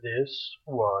This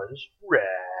was rad.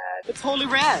 It's holy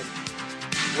rad.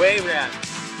 Way rad.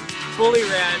 Fully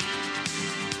rad.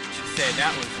 Should say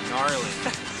that was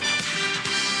gnarly.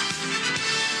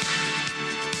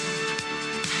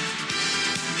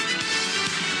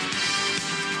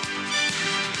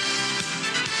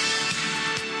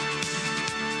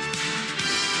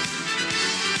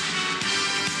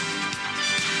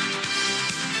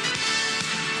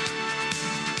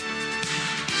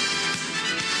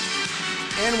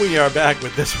 And we are back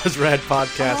with This Was Rad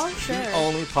Podcast, Oh, sure. the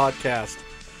only podcast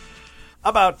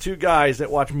about two guys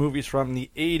that watch movies from the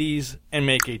 80s and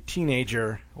make a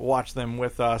teenager watch them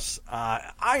with us.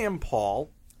 I am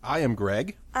Paul. I am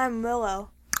Greg. I'm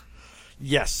Willow.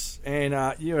 Yes,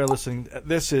 and you are listening.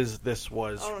 This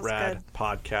was Oh, that's Rad good.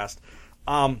 Podcast.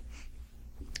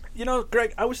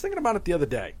 Greg, I was thinking about it the other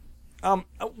day.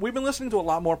 We've been listening to a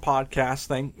lot more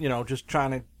podcasts, just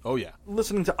trying to Oh, yeah.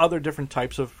 listening to other different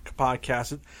types of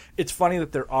podcasts. It's funny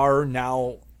that there are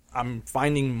now, I'm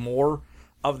finding more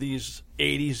of these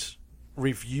 80s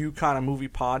review kind of movie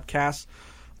podcasts.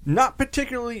 Not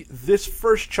particularly this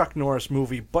first Chuck Norris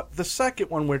movie, but the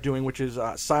second one we're doing, which is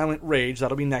Silent Rage.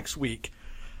 That'll be next week.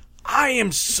 I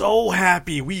am so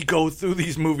happy we go through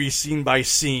these movies scene by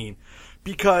scene.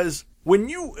 Because when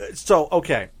you... So,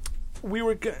 okay.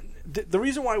 The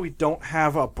reason why we don't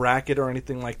have a bracket or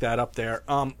anything like that up there,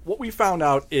 what we found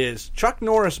out is Chuck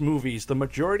Norris movies, the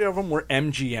majority of them were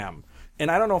MGM. And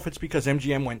I don't know if it's because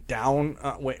MGM went down,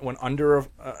 went under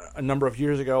a number of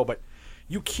years ago, but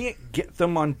you can't get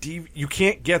them on you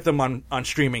can't get them on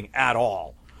streaming at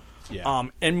all. Yeah.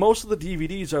 And most of the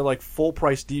DVDs are like full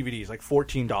price DVDs, like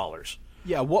 $14.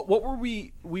 Yeah, what were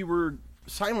we were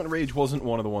Silent Rage wasn't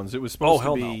one of the ones. It was supposed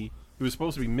to be It was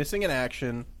supposed to be Missing in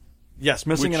Action. Yes,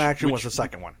 Missing in Action was the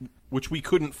second one, which we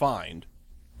couldn't find.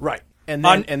 Right. And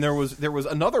then and there was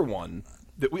another one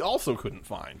that we also couldn't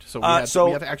find. So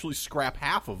we had to actually scrap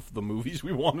half of the movies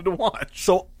we wanted to watch.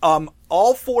 So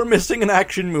all four Missing in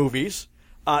Action movies,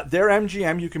 they're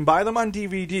MGM. You can buy them on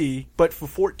DVD, but for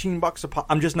 $14 a pop.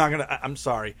 I'm just not gonna. I'm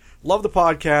sorry. Love the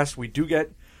podcast. We do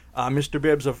get Mr.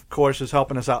 Bibbs, of course, is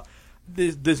helping us out.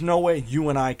 There's no way you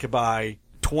and I could buy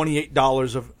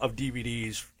 $28 of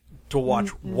DVDs to watch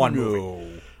one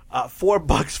movie.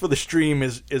 $4 for the stream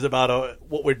is about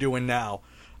what we're doing now.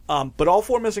 But all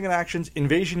four Missing in Actions,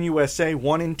 Invasion USA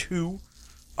 1 and 2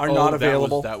 are not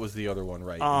available. That was the other one,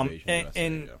 right?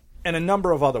 And a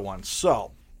number of other ones.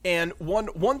 So, and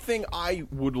one thing I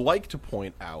would like to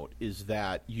point out is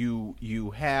that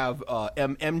you have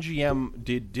MGM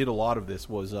did a lot of this.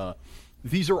 Was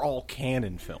these are all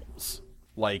canon films,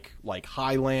 like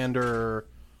Highlander,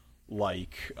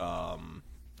 like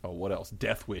what else?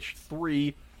 Death Wish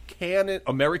 3, canon,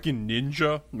 American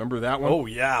Ninja. Remember that one? Oh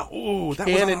yeah. Ooh, that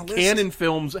was on our list. Canon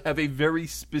films have a very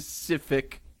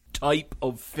specific type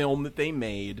of film that they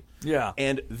made. Yeah.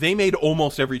 And they made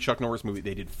almost every Chuck Norris movie.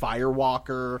 They did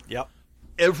Firewalker. Yep.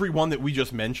 Every one that we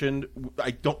just mentioned,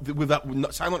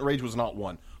 Silent Rage was not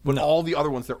one, but all the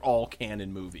other ones, they're all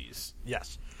canon movies.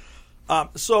 Yes.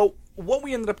 So what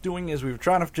we ended up doing is we were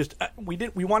trying to just we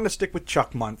wanted to stick with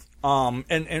Chuck month.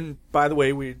 And by the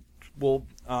way, we will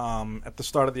at the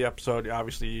start of the episode,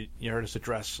 obviously you heard us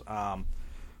address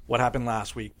what happened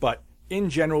last week, but in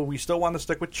general, we still want to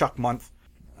stick with Chuck month,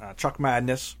 Chuck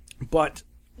Madness, but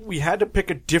we had to pick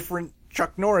a different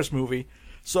Chuck Norris movie.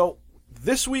 So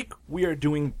this week we are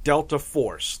doing Delta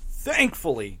Force.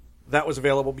 Thankfully, that was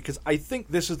available because I think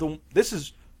this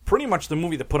is pretty much the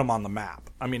movie that put him on the map.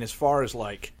 I mean, as far as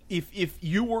like... If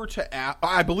you were to ask...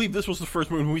 I believe this was the first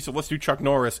movie we said, let's do Chuck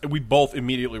Norris, and we both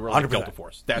immediately were like 100%. Delta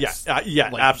Force. That's like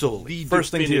absolutely. The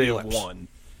first thing to your definitive lips. one.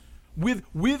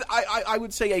 With I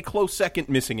would say a close second,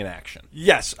 Missing in Action.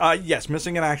 Yes,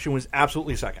 Missing in Action was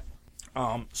absolutely second.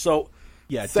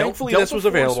 Yeah, thankfully Delta this was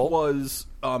Force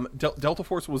available. Delta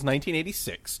Force was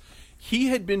 1986. He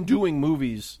had been doing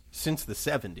movies since the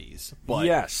 70s, but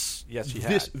yes, he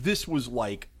had. This was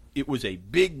like, it was a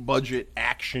big budget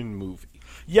action movie.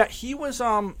 Yeah, he was.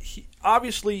 He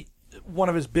obviously one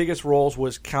of his biggest roles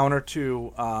was counter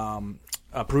to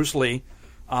Bruce Lee.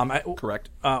 Correct.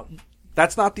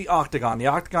 That's not the Octagon. The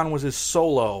Octagon was his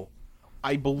solo.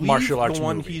 I believe martial arts the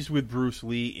one movie. He's with Bruce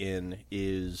Lee in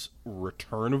is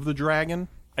Return of the Dragon.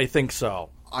 I think so.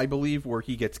 I believe where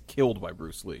he gets killed by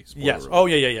Bruce Lee. Spoiler Yes. alert. Oh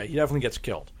yeah. He definitely gets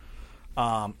killed.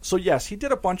 So yes, he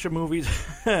did a bunch of movies.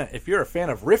 If you're a fan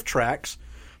of riff tracks,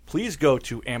 please go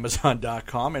to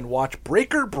Amazon.com and watch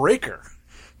Breaker,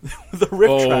 the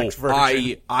riff tracks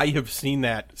version. I have seen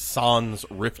that Sans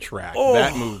riff track. Oh.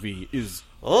 That movie is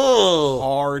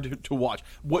hard to watch.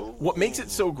 What makes it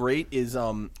so great is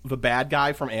the bad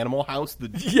guy from Animal House.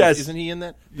 Isn't he in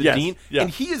that? The Dean, and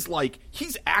he is like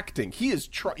he's acting. He is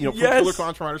from Killer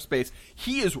Clowns from Outer Space.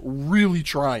 He is really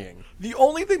trying. The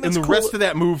only thing that's and the rest of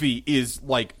that movie is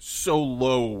like so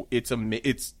low. It's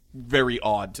very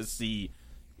odd to see.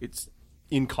 It's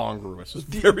incongruous. It's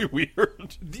very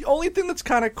weird. The only thing that's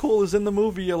kind of cool is in the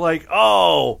movie you're like,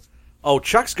 oh,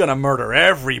 Chuck's gonna murder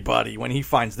everybody when he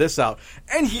finds this out,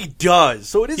 and he does.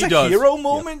 So it is a hero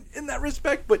moment in that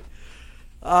respect. But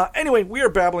anyway, we are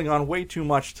babbling on way too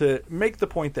much to make the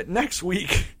point that next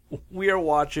week we are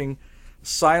watching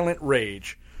Silent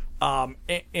Rage,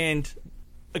 and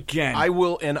again, I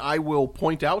will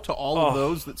point out to all of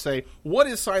those that say, "What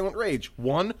is Silent Rage?"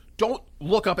 One, don't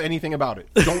look up anything about it.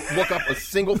 Don't look up a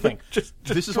single thing.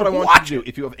 This is what I want you to do.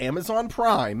 If you have Amazon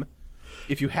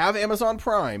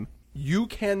Prime, you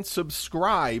can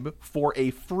subscribe for a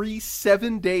free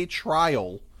 7-day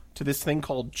trial to this thing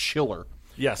called Chiller.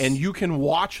 Yes. And you can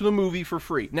watch the movie for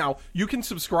free. Now, you can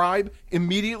subscribe,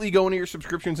 immediately go into your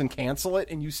subscriptions and cancel it,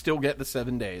 and you still get the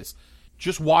 7 days.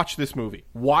 Just watch this movie.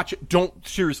 Watch it. Don't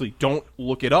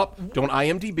look it up. Don't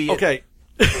IMDb it. Okay.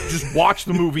 Just watch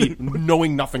the movie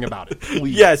knowing nothing about it,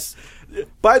 please. Yes.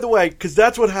 By the way, because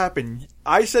that's what happened.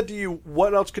 I said to you,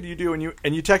 what else could you do? And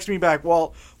you texted me back,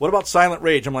 well, what about Silent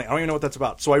Rage? I'm like, I don't even know what that's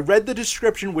about. So I read the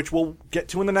description, which we'll get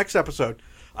to in the next episode.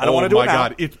 I don't want to do it now. Oh, my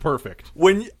God. It's perfect.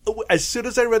 As soon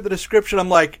as I read the description, I'm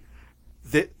like,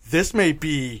 this may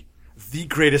be the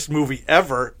greatest movie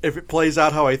ever if it plays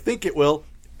out how I think it will.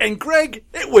 And, Greg,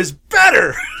 it was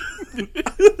better.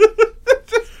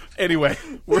 Anyway,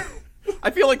 I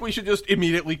feel like we should just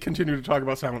immediately continue to talk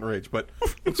about Silent Rage, but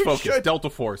let's focus. Delta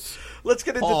Force. Let's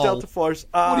get into Delta Force.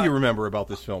 What do you remember about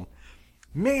this film?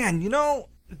 Man,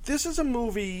 this is a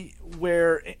movie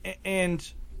where,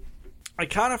 and I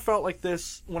kind of felt like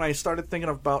this when I started thinking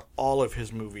about all of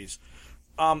his movies.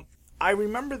 I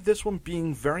remember this one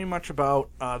being very much about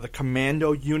the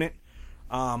commando unit.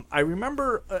 I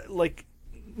remember,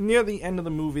 near the end of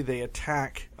the movie, they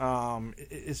attack.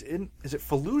 Is it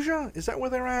Fallujah? Is that where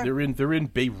they're at? They're in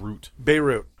Beirut.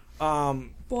 Beirut.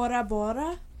 Bora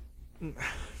Bora?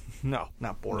 No,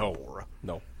 not Bora Bora.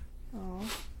 No. Oh.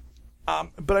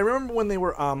 But I remember when they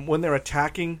were when they're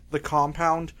attacking the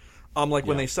compound,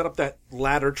 when they set up that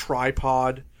ladder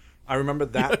tripod. I remember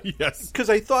that. Yes. Because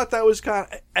I thought that was kind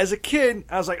of, as a kid,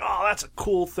 I was like, oh, that's a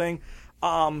cool thing.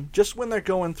 Just when they're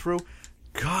going through,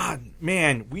 God,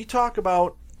 man, we talk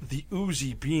about the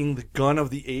Uzi being the gun of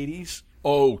the 80s.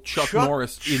 Oh, Chuck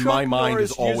Norris, in my mind,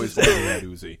 is always holding that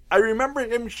Uzi. I remember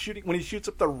him shooting, when he shoots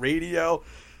up the radio,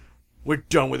 we're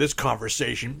done with this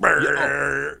conversation.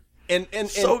 And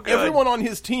everyone on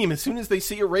his team, as soon as they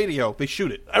see a radio, they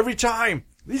shoot it. Every time.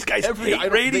 These guys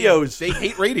hate radios. They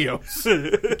hate radios.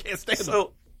 They can't stand them.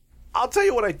 I'll tell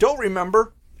you what I don't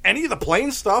remember. Any of the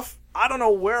plane stuff. I don't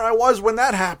know where I was when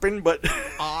that happened, but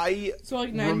I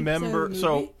remember.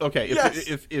 So okay,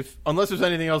 if unless there's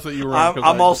anything else that you remember,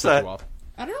 I'm all set.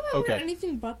 I don't know if I remember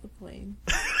anything but the plane.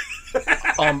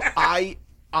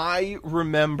 I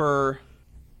remember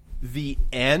the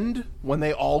end when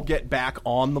they all get back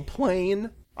on the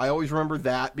plane. I always remember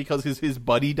that because his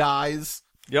buddy dies.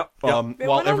 Yep.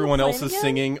 While everyone else is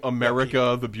singing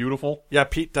 "America the Beautiful." Yeah,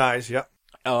 Pete dies. Yep.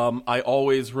 I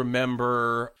always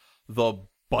remember the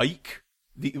bike,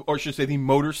 or I should say the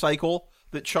motorcycle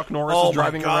that Chuck Norris is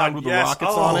driving around with the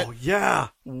rockets on it. Oh, yeah.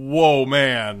 Whoa,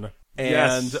 man.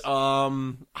 And yes.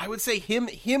 I would say him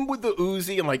with the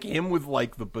Uzi and like him with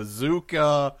like the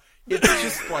bazooka. It's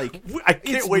just like I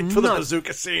can't wait for the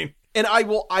bazooka scene. And I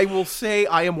will say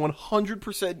I am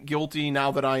 100% guilty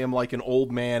now that I am like an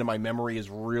old man and my memory is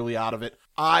really out of it.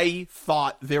 I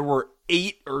thought there were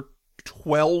 8 or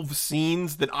 12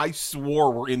 scenes that I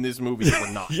swore were in this movie that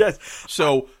were not. Yes.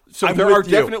 So there are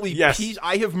definitely pieces.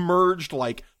 I have merged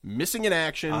like Missing in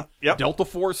Action, Delta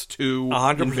Force 2,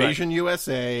 100%. Invasion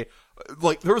USA.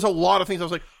 Like there was a lot of things I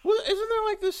was like, well, isn't there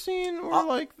like this scene where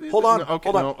like hold on,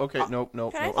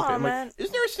 no. I'm like,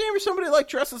 isn't there a scene where somebody like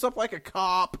dresses up like a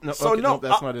cop? No,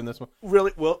 that's not in this one.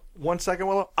 Really? Well, 1 second,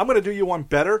 Willow. I'm going to do you one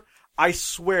better. I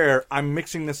swear I'm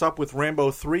mixing this up with Rambo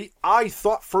 3. I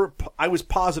was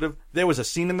positive there was a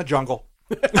scene in the jungle.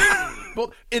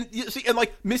 Well, and you see, and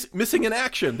like Missing in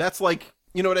Action. That's like,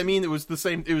 you know what I mean? It was the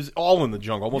same. It was all in the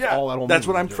jungle. Almost all that whole movie. That's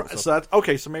what I'm trying. So that's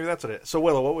okay. So maybe that's it. So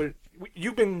Willow,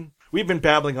 we've been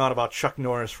babbling on about Chuck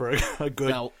Norris for a good.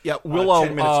 Now, Willow,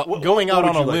 10 minutes. Going out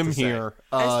on a limb I here.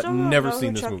 still don't never know seen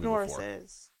who this Chuck movie Norris before.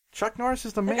 is. Chuck Norris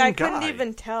is the main I guy. couldn't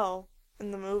even tell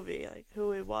in the movie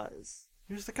who he was.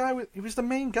 He was the guy. He was the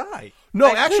main guy. No,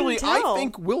 I actually, couldn't tell. I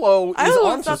think Willow is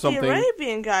onto thought something. the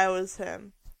Arabian guy was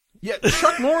him. Yeah,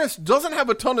 Chuck Norris doesn't have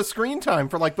a ton of screen time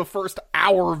for like the first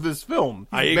hour of this film.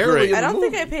 I He's agree. barely in I the don't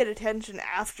think movie. I paid attention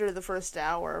after the first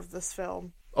hour of this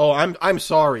film. Oh, I'm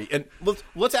sorry. And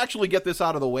let's actually get this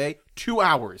out of the way. 2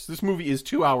 hours. This movie is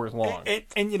 2 hours long.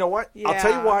 And you know what? Yeah. I'll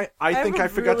tell you why I think I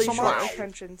have a forget really so short much.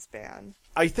 attention span.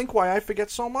 I think why I forget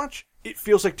so much, it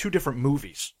feels like two different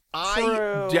movies. I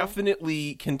True.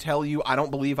 definitely can tell you I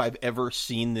don't believe I've ever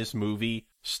seen this movie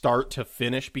start to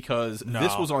finish because No.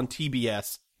 this was on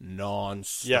TBS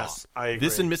non-stop. Yes, I agree.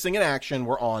 This and Missing in Action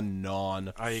were on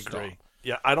non-stop. I agree.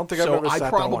 Yeah, I don't think I've So ever I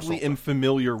sat down and watched probably the whole am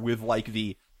familiar with like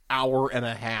the hour and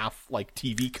a half like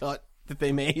TV cut that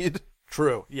they made thing.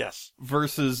 True, yes.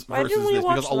 versus Why didn't we this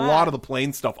watch because a that? lot of the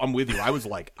plane stuff I'm with you. I was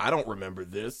like, I don't remember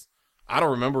this. I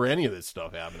don't remember any of this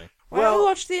stuff happening. Why don't we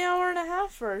watch the hour and a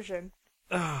half version?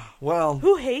 Well,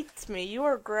 Who hates me? You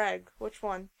or Greg? Which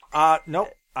one? nope.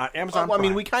 Amazon Well, I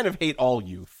mean, Prime. we kind of hate all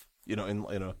youth, in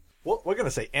a Well, we're going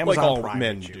to say like Amazon all Prime.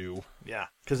 men hates you. do. Yeah,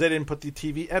 because they didn't put the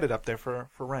TV edit up there for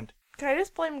rent. Can I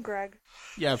just blame Greg?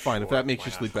 Yeah, fine. If that makes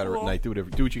you sleep better at Cool. night, do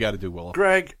what you got to do, Willow.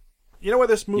 Greg, you know what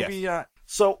this movie... Yes.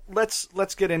 So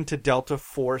let's get into Delta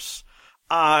Force.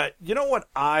 You know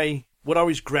what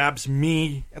always grabs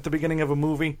me at the beginning of a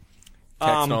movie?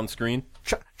 Text on screen.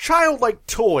 Childlike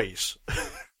toys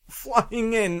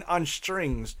flying in on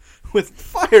strings with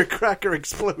firecracker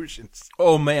explosions.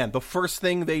 Oh man, the first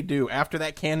thing they do after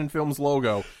that Canon Films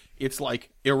logo, it's like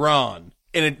Iran,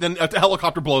 and then a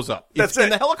helicopter blows up. That's it.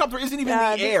 And the helicopter isn't even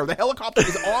Yeah, in the air. The helicopter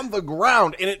is on the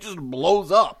ground, and it just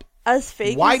blows up. As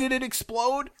fake Why as, did it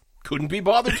explode? Couldn't be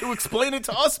bothered to explain it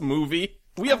to us, movie.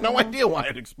 We have no idea why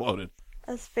it exploded.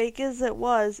 as fake as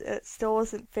it still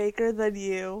wasn't faker than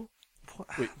you.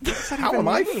 Wait, how am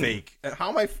I fake? How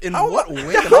am I? In How, what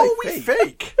way how am I are we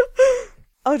fake? fake?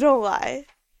 Oh, don't lie.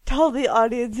 Tell the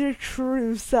audience your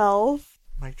true self.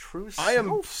 My true self. I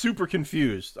am super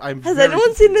confused. Has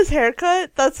anyone seen his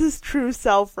haircut? That's his true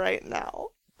self right now.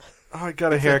 Oh, I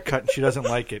got a haircut and she doesn't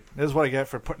like it. This is what I get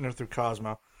for putting her through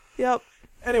Cosmo. Yep.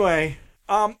 Anyway,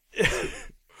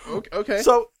 Okay.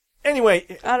 so anyway,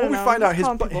 I don't when we know, find I'm out just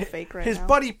calling people fake right his now.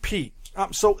 buddy Pete.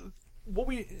 So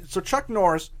Chuck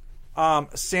Norris,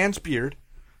 sans beard,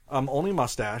 only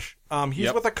mustache. He's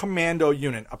Yep. with a commando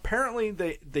unit. Apparently,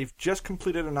 they've just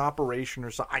completed an operation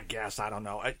or so. I guess I don't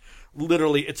know.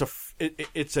 Literally, it's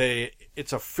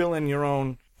a fill in your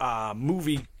own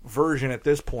movie version at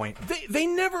this point. They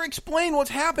never explain what's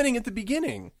happening at the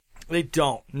beginning. They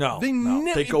don't. No, They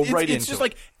no. They go right into It's just it.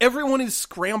 like everyone is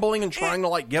scrambling and trying to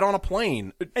like get on a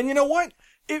plane. And you know what?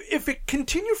 If it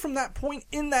continued from that point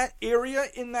in that area,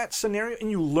 in that scenario,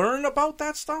 and you learn about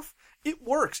that stuff, it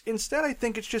works. Instead, I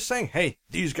think it's just saying, hey,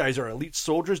 these guys are elite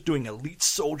soldiers doing elite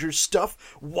soldier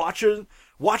stuff. Watch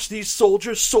these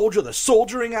soldiers soldier the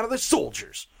soldiering out of the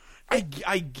soldiers.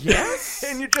 I guess.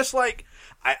 And you're just like,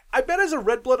 I bet as a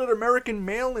red-blooded American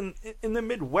male in the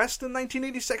Midwest in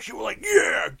 1986, you were like,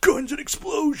 yeah, guns and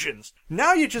explosions.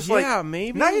 Now you're just like, Yeah,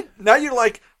 maybe. Now you're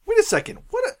like, wait a second,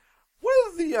 what's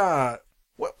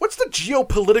the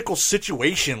geopolitical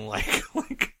situation like?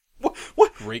 Like,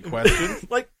 what? Great question.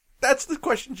 Like, that's the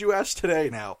questions you ask today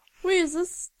now. Wait, is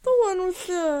this the one with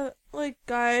the,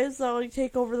 guys that,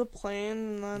 take over the plane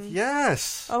and then...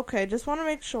 Yes. Okay, just want to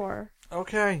make sure.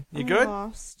 Okay. You I'm good?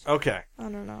 lost. Okay. I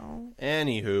don't know.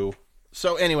 Anywho,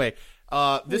 so anyway,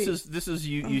 this is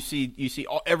you see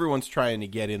everyone's trying to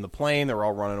get in the plane. They're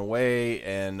all running away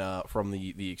and from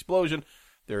the explosion.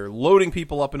 They're loading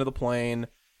people up into the plane,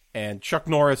 and Chuck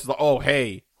Norris is like, "Oh,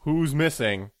 hey, who's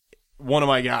missing? One of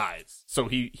my guys." So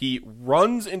he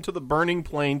runs into the burning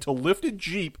plane to lift a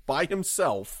jeep by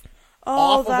himself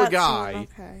off of a that's- guy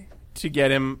Okay. to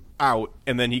get him out,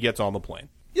 and then he gets on the plane.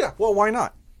 Yeah. Well, why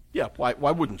not? Yeah, why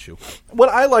wouldn't you? What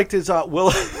I liked is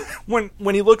Will when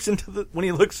he looks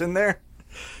in there,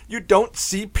 you don't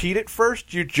see Pete at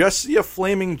first. You just see a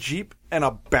flaming Jeep and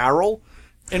a barrel,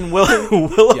 and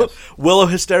Willow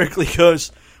hysterically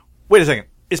goes, "Wait a second,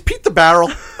 is Pete the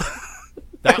barrel?"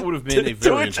 That would have been a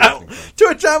very which interesting thing. to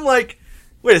which I'm like,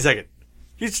 "Wait a second,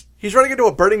 he's running into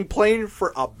a burning plane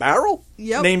for a barrel?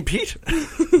 Yep. Named Pete?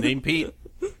 Name Pete.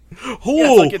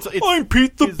 Oh, it's I'm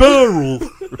Pete the barrel.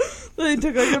 They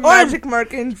took a magic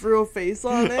mark and drew a face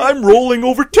on it. I'm rolling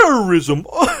over terrorism."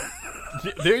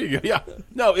 There you go. Yeah.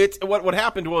 No, it's what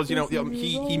happened was,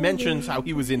 he mentions how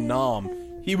he was in Nam.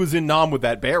 He was in Nam with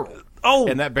that barrel. Oh,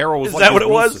 and that barrel was is like that what it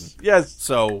Wilson. was? Yes.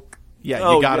 So, yeah,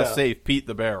 Oh, you gotta yeah. save Pete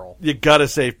the barrel. You gotta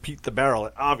save Pete the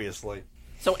barrel, obviously.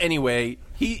 So anyway,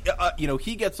 he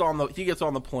gets on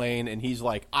the plane and he's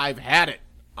like, I've had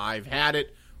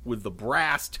it with the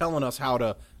brass telling us how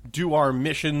to do our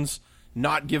missions,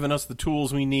 not giving us the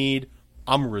tools we need.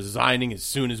 I'm resigning as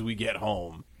soon as we get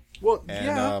home. Well, And,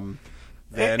 yeah.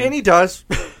 then And he does.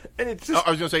 And it's just, I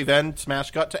was going to say, then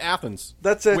smash cut to Athens.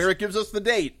 That's it. Where it gives us the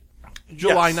date.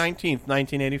 July Yes. 19th,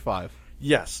 1985.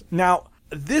 yes. Now,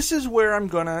 this is where I'm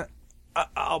going to,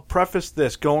 I'll preface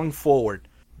this going forward.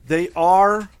 They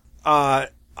are,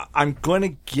 I'm going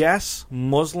to guess,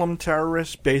 Muslim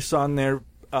terrorists based on their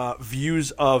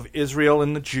views of Israel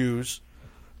and the Jews.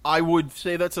 I would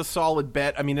say that's a solid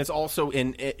bet. I mean, it's also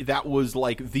that was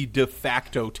like the de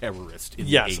facto terrorist in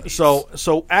the 80s.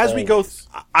 So as we go, Always.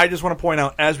 I just want to point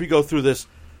out as we go through this,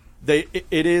 it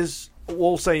is,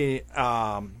 we'll say,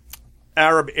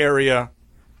 Arab area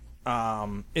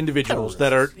individuals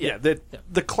that are Terrorists,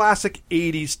 the classic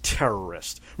 '80s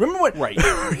terrorist. Remember what? Right.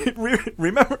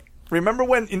 remember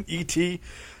when in E.T.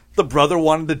 the brother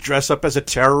wanted to dress up as a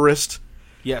terrorist?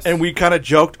 Yes. And we kind of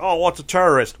joked, "Oh, what's a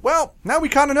terrorist?" Well, now we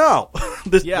kind of know.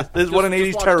 this is what an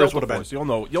 '80s watch terrorist Delta would have been. Force.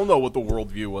 You'll know what the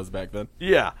worldview was back then.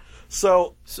 Yeah.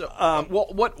 So, Well,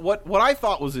 what I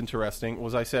thought was interesting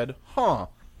was I said,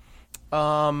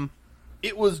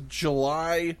 it was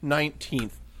July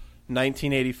 19th,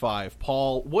 1985.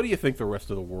 Paul, what do you think the rest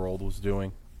of the world was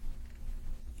doing?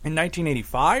 in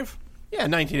 1985, Yeah,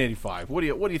 1985. What do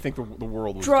you think the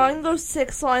world was Drawing doing? those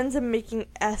 6 lines and making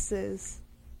S's.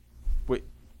 Wait,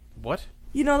 what?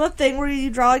 You know that thing where you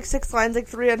draw like 6 lines, like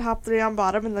 3 on top, 3 on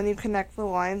bottom, and then you connect the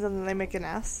lines and then they make an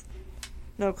S?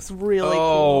 No, it's really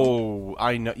cool.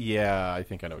 I know. Yeah, I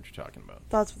think I know what you're talking about.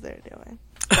 That's what they're doing.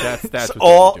 That's so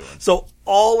what they're doing. so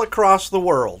all across the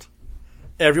world,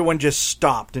 everyone just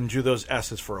stopped and drew those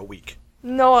S's for a week.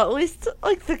 No, at least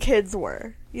like the kids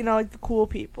were. You know, like the cool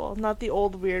people, not the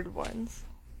old weird ones.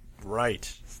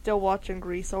 Right. Still watching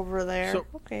Grease over there. So-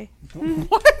 Okay.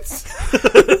 What?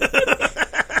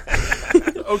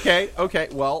 Okay.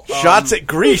 Well, Shots at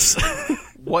Greece.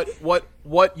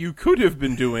 what you could have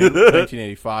been doing,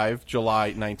 1985,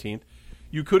 July 19th,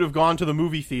 you could have gone to the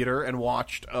movie theater and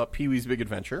watched Pee-wee's Big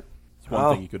Adventure. That's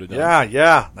one thing you could have done.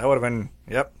 Yeah, that would have been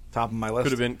top of my list.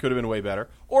 Could have been way better.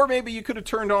 Or maybe you could have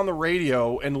turned on the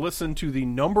radio and listened to the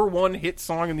 #1 hit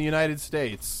song in the United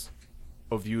States,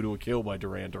 "A View to a Kill" by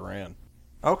Duran Duran.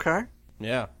 Okay.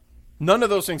 Yeah. None of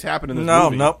those things happened in this No,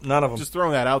 movie. nope, none of them. Just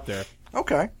throwing that out there.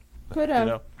 Okay. Could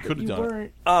have. could have You done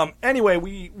it. weren't. Anyway,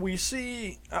 we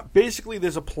see basically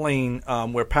there's a plane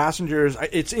where passengers.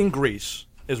 It's in Greece,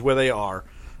 is where they are.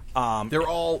 They're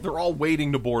all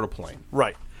waiting to board a plane.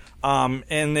 Right.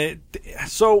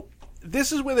 So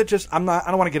this is where they're just. I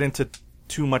don't want to get into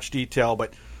too much detail,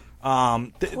 but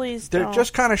Please they're don't.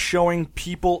 just kind of showing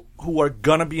people who are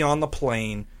gonna be on the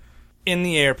plane in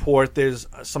the airport. There's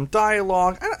some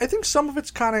dialogue. I think some of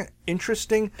it's kind of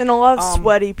interesting. And a lot of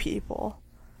sweaty people.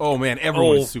 Oh man,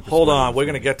 everyone's super. Hold sweaty. on, we're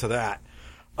going to get to that,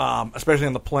 especially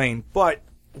on the plane. But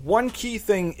one key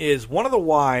thing is one of the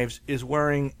wives is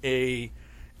wearing a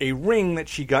ring that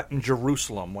she got in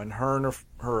Jerusalem when her and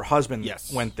her husband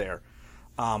Yes. went there,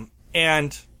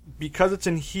 and because it's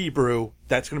in Hebrew,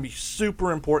 that's going to be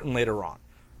super important later on.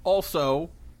 Also,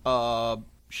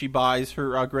 she buys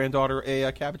her granddaughter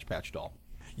a Cabbage Patch doll.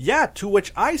 Yeah, to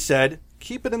which I said,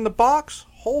 keep it in the box,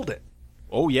 hold it,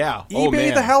 Oh yeah,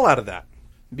 eBay the hell out of that.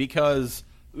 Because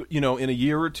in a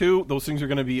year or two, those things are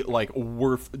going to be like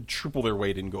worth triple their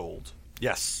weight in gold.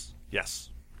 Yes.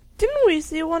 Didn't we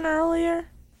see one earlier?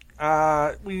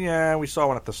 We saw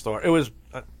one at the store. It was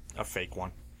a fake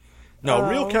one. No,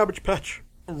 real Cabbage Patch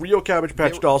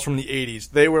dolls from the 80s.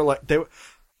 They were like they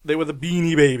were the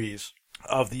Beanie Babies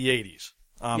of the 80s.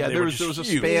 Yeah, they there were was just a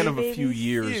huge. span of a few Huge.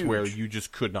 years where you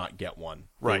just could not get one.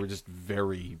 Right. They were just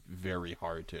very, very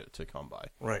hard to come by.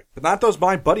 Right, but not those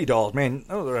My Buddy dolls, man.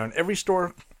 Oh, they're on every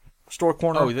store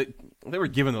corner. Oh, they were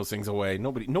giving those things away.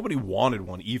 Nobody wanted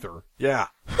one either. Yeah.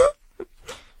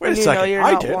 When Wait a you know second. you're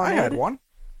I not did. I had wanted. one.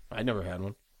 I never had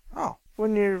one. Oh,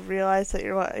 When you realize that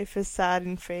your life is sad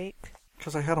and fake.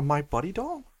 because I had a My Buddy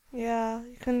doll. Yeah,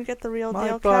 you couldn't get the real My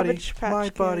deal buddy, Cabbage Patch my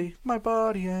Kid. buddy, my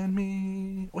buddy and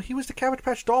me. Well, he was the Cabbage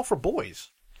Patch doll for boys.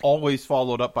 Always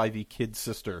followed up by the Kid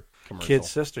Sister commercial. Kid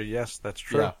sister, yes, that's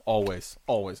true. Yeah, always.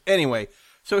 Anyway,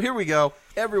 so here we go.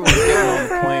 Everyone's getting on the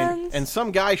plane, Friends. and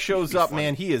some guy shows up,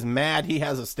 man. He is mad. He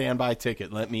has a standby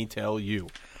ticket, let me tell you.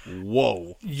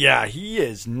 Whoa. Yeah, he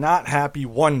is not happy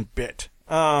one bit.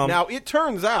 Now, it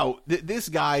turns out that this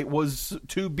guy was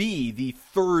to be the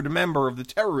third member of the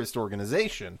terrorist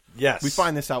organization. Yes. We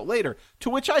find this out later. To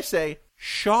which I say,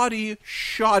 shoddy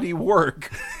work.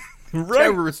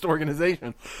 Terrorist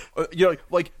organization.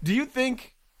 Do you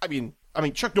think... I mean,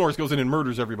 Chuck Norris goes in and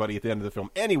murders everybody at the end of the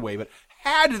film anyway, but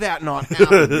had that not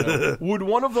happened, would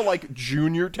one of the,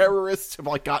 junior terrorists have,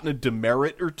 gotten a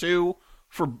demerit or two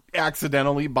for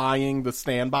accidentally buying the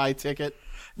standby ticket?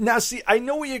 Now, see, I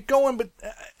know where you're going, but,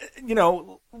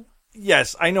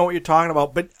 yes, I know what you're talking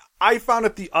about, but I found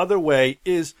it the other way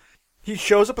is he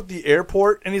shows up at the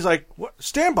airport and he's like, what?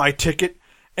 Standby ticket.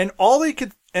 And all they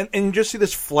could, and you just see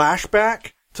this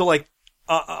flashback to like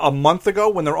a month ago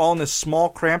when they're all in this small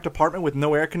cramped apartment with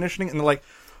no air conditioning. And they're like,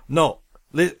 no,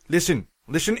 listen,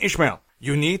 Ishmael,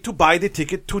 you need to buy the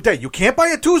ticket today. You can't buy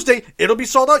it Tuesday. It'll be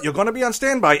sold out. You're going to be on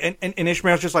standby. And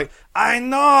Ishmael's just like, I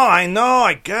know.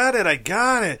 I got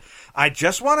it. I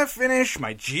just want to finish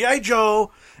my G.I.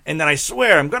 Joe. And then I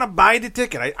swear, I'm going to buy the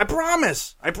ticket. I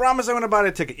promise. I'm going to buy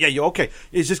the ticket. Yeah, you okay.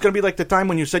 Is this going to be like the time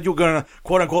when you said you were going to,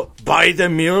 quote unquote, buy the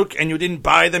milk and you didn't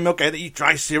buy the milk? I had to eat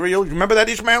dry cereal. You remember that,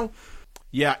 Ishmael?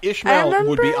 Yeah, Ishmael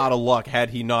would be out of luck had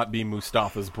he not been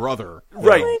Mustafa's brother.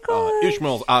 Right.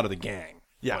 Ishmael's out of the gang.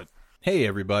 Yeah. But, hey,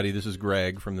 everybody, this is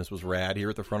Greg from This Was Rad here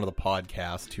at the front of the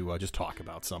podcast to just talk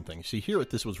about something. See, here at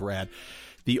This Was Rad,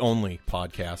 the only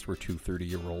podcast where two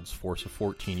 30-year-olds force a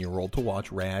 14-year-old to watch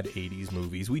rad 80s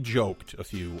movies. We joked a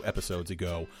few episodes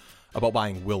ago about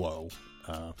buying Willow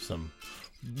some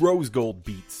rose gold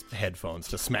Beats headphones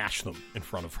to smash them in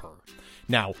front of her.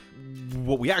 Now,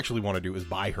 what we actually want to do is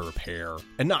buy her a pair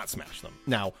and not smash them.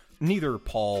 Now, neither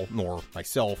Paul nor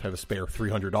myself have a spare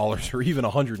 $300 or even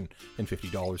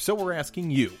 $150, so we're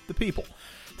asking you, the people,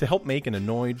 to help make an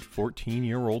annoyed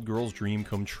 14-year-old girl's dream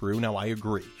come true. Now, I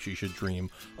agree, she should dream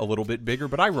a little bit bigger,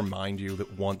 but I remind you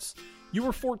that once you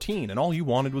were 14 and all you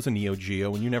wanted was a Neo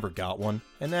Geo and you never got one,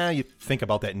 and now you think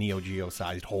about that Neo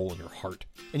Geo-sized hole in your heart,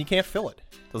 and you can't fill it.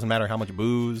 Doesn't matter how much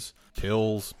booze,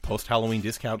 pills, post-Halloween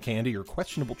discount candy, or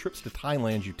questionable trips to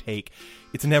Thailand you take,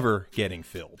 it's never getting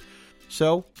filled.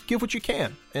 So, give what you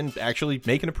can, and actually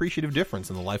make an appreciative difference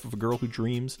in the life of a girl who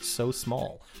dreams so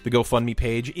small. The GoFundMe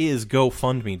page is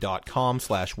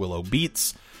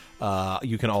gofundme.com/WillowBeats.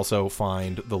 You can also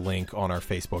find the link on our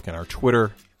Facebook and our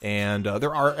Twitter, and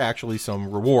there are actually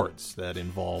some rewards that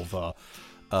involve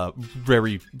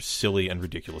very silly and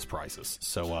ridiculous prizes.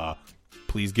 So,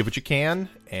 please give what you can,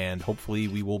 and hopefully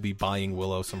we will be buying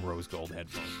Willow some rose gold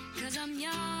headphones. 'Cause I'm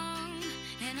young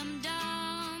and I'm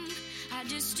dumb. I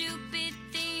do stupid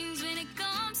things when it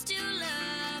comes to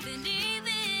love, and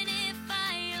even if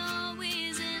I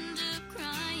always end up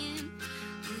crying,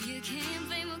 well, you can't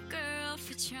blame a girl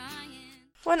for trying.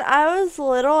 When I was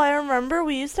little, I remember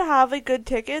we used to have like good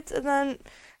tickets, and then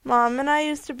Mom and I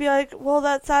used to be like, well,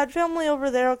 that sad family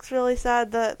over there looks really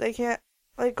sad that they can't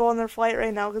like go on their flight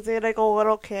right now because they had like a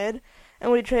little kid,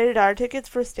 and we traded our tickets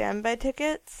for standby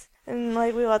tickets, and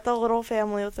like we let the little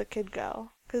family with the kid go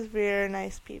because we're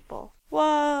nice people.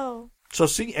 Whoa. So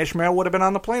see, Ishmael would have been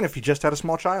on the plane if he just had a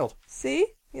small child. See?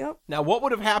 Yep. Now, what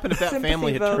would have happened if that Sympathy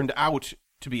family had vote. turned out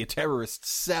to be a terrorist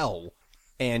cell,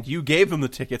 and you gave them the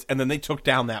tickets, and then they took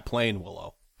down that plane,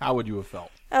 Willow? How would you have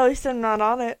felt? At least I'm not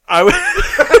on it. I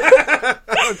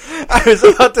was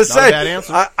about to say. Not a bad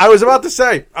answer. I was about to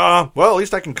say. Well, at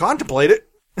least I can contemplate it.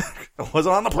 I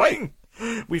wasn't on the plane.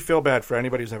 We feel bad for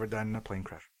anybody who's ever died in a plane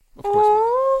crash. Of course we do.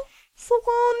 Aww,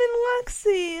 Salon and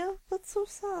Lexi. That's so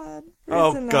sad.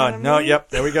 Oh Grey's God, no! Anatomy. Yep,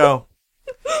 there we go.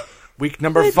 Week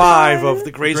number They 5 died. of the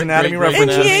Grey's Great, Anatomy great, And great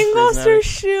references. Jane Grey's lost her Anatomy.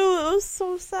 shoe. It was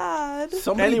so sad.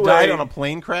 Somebody Anyway. died on a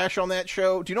plane crash on that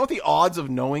show. Do you know what the odds of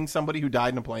knowing somebody who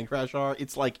died in a plane crash are?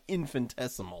 It's like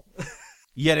infinitesimal.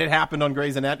 Yet it happened on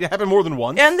Grey's Anatomy. It happened more than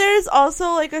once. And there's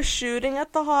also like a shooting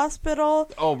at the hospital.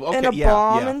 Oh, okay, And a yeah,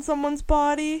 bomb yeah. in someone's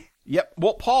body. Yep.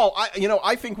 Well, Paul,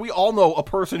 I think we all know a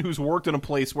person who's worked in a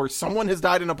place where someone has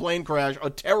died in a plane crash,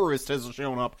 a terrorist has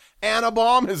shown up, and a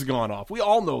bomb has gone off. We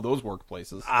all know those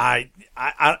workplaces. I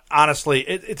honestly,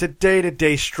 it's a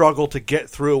day-to-day struggle to get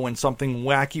through when something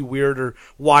wacky, weird, or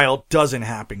wild doesn't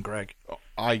happen, Greg.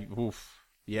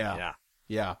 Yeah.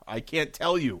 I can't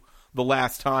tell you the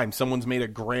last time someone's made a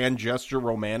grand gesture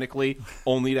romantically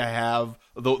only to have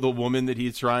the woman that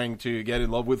he's trying to get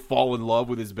in love with fall in love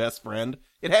with his best friend.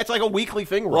 It's like a weekly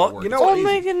thing where Well, it works. you know It's what? Oh crazy.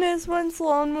 my goodness, when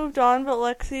Sloane moved on, but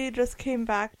Lexi just came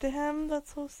back to him.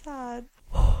 That's so sad.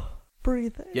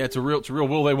 Breathing. Yeah, it's a real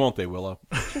will they won't they, Willow.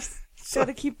 Just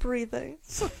gotta keep breathing.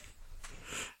 So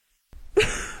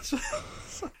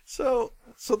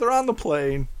they're on the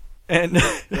plane, and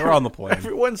They're on the plane.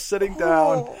 everyone's sitting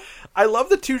down. Oh. I love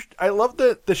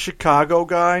the Chicago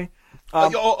guy.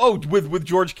 With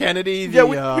George Kennedy.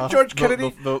 With George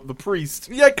Kennedy. the priest.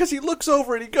 Yeah, because he looks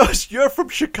over and he goes, "You're from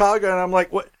Chicago," and I'm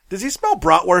like, "What? Does he smell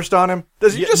bratwurst on him?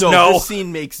 Does he just no, know?" This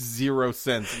scene makes zero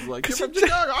sense. He's like, "You're from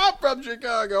Chicago. I'm from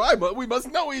Chicago. We must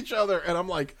know each other." And I'm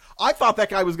like, I thought that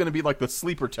guy was going to be like the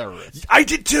sleeper terrorist. I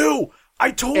did too. I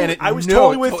was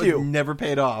No, totally it with you. Never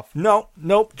paid off. Nope.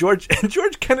 George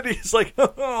Kennedy is like,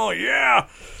 "Oh yeah,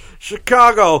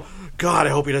 Chicago. God, I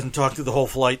hope he doesn't talk through the whole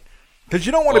flight. Because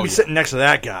you don't want to Oh, be yeah. sitting next to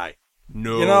that guy.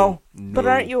 No, You know? But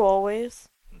aren't you always?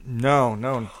 No,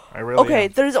 I really Okay,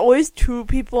 am. there's always two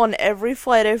people on every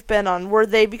flight I've been on where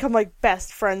they become like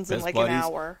best friends in Best like buddies? an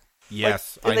hour.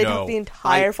 Yes, And I they know. talk the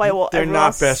entire flight while they're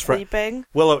everyone's not best friends. sleeping.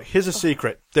 Willow, here's a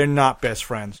secret. They're not best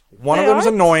friends. One of They them's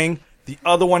aren't? annoying. The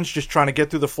other one's just trying to get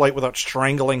through the flight without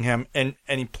strangling him, and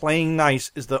he playing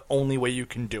nice is the only way you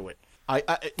can do it.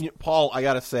 Paul, I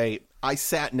gotta say, I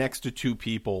sat next to two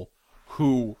people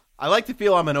who I like to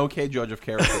feel I'm an okay judge of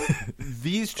character.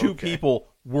 These two people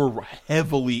were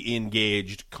heavily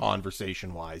engaged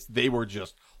conversation-wise. They were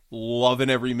just loving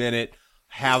every minute,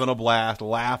 having a blast,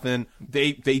 laughing.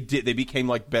 They became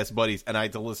like best buddies, and I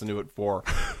had to listen to it for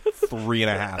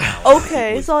 3.5 hours.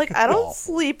 Okay, so like I don't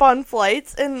sleep on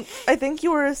flights, and I think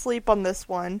you were asleep on this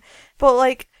one, but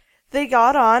like they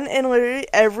got on and literally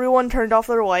everyone turned off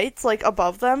their lights like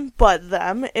above them, but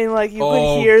them, and like you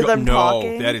could hear them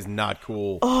talking. No, that is not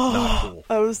cool. Not cool.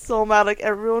 I was so mad. Like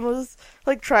everyone was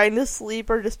like trying to sleep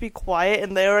or just be quiet,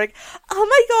 and they were like, "Oh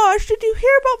my gosh, did you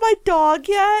hear about my dog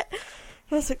yet?" And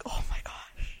I was like, "Oh my gosh,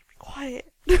 be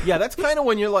quiet." Yeah, that's kind of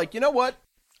when you're like, you know what?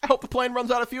 I hope the plane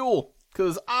runs out of fuel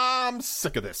because I'm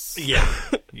sick of this. Yeah,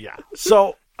 yeah.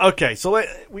 So okay, so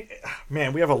we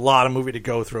have a lot of movie to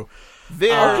go through.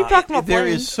 I'll keep talking about there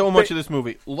planes. is so much of this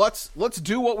movie. Let's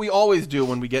do what we always do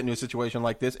when we get into a situation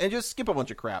like this and just skip a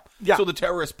bunch of crap. Yeah. So the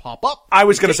terrorists pop up. I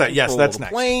was gonna take say, yes, control that's of the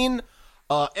next. plane.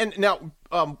 And now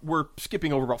we're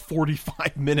skipping over about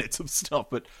 45 minutes of stuff,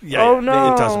 but Yeah, Oh, yeah,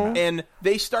 no. it doesn't matter. and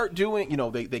they start doing,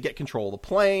 they get control of the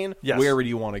plane. Yes. Where do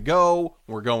you want to go?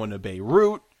 We're going to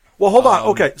Beirut. Well, hold on.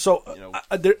 Okay, so know.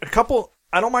 there a couple.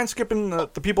 I don't mind skipping the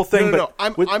people thing, No.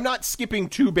 but I'm not skipping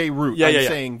to Beirut. Yeah, I'm yeah.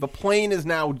 saying the plane is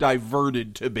now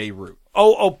diverted to Beirut.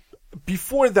 Oh,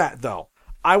 before that though,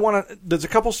 I want to. There's a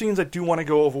couple scenes I do want to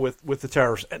go over with the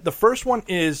terrorists. The first one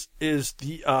is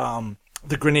the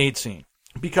grenade scene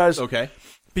because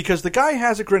because the guy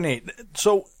has a grenade.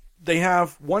 So they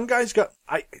have one guy's got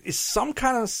is some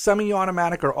kind of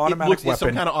semi-automatic or automatic It's weapon.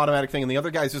 some kind of automatic thing, and the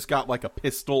other guy's just got like a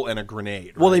pistol and a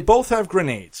grenade. Well, right? they both have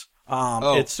grenades.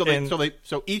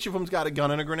 So each of them's got a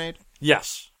gun and a grenade.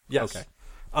 Yes. Okay.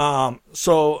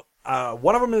 So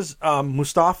one of them is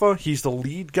Mustafa. He's the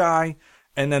lead guy,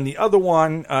 and then the other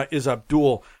one is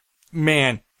Abdul.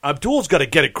 Man, Abdul's got to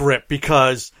get a grip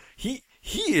because he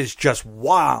is just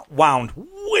wound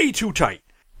way too tight.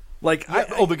 Like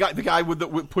The guy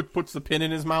with puts the pin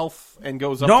in his mouth and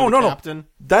goes up no, to the captain.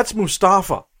 That's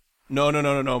Mustafa.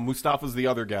 No. Mustafa's the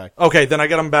other guy. Okay, then I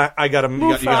got him back. I got him.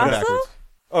 You got him Mufasa? backwards.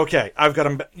 Okay, I've got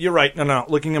him. You're right. No.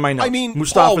 Looking at my notes, I mean,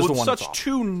 Mustafa's Paul, the with one that's such off.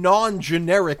 two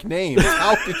non-generic names,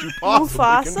 how could you possibly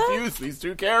Mufasa? confuse these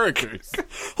two characters?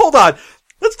 Hold on.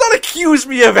 Let's not accuse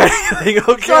me of anything,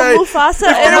 okay? So Mufasa If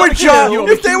they and were Abu. John,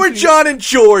 if they were John and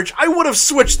George, I would have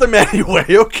switched them anyway,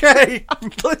 okay?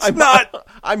 Let's not.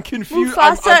 I'm confused.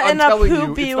 Mufasa I'm and telling Abu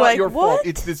you, be it's not like, your fault. what?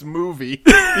 It's this movie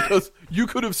because you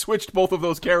could have switched both of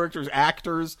those characters,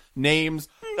 actors, names,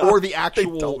 or the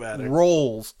actual don't matter.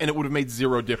 roles, and it would have made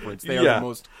zero difference. They are Yeah. the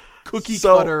most cookie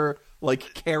So- cutter,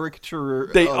 like character.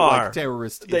 They are like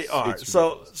terrorist. They are.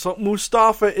 So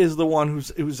Mustafa is the one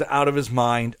who's out of his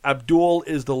mind. Abdul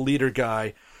is the leader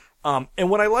guy. And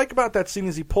what I like about that scene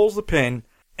is he pulls the pin,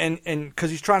 and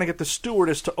because he's trying to get the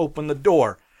stewardess to open the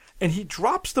door, and he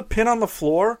drops the pin on the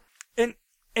floor, and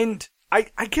I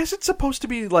guess it's supposed to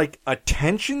be like a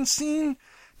tension scene,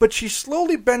 but she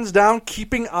slowly bends down,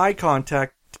 keeping eye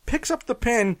contact, picks up the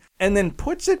pin, and then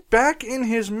puts it back in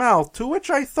his mouth. To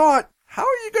which I thought, how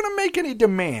are you going to make any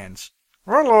demands?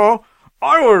 Hello,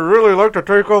 I would really like to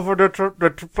take over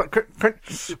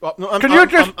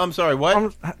I'm sorry.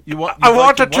 What? I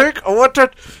want to take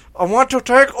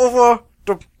over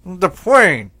the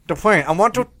plane. I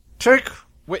want to take.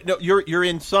 Wait, no. You're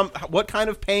in some. What kind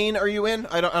of pain are you in?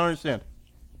 I don't understand.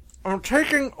 I'm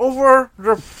taking over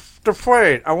the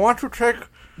plane. I want to take.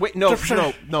 Wait, no.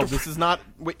 This is not.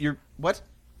 Wait, you're what?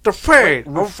 The plane. Wait,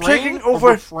 I'm refrain? taking A over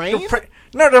refrain? the plane.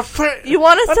 No, the plane. You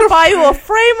want us to buy you a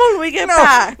frame when we get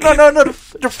back? No.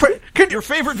 The plane. Your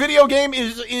favorite video game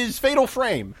is Fatal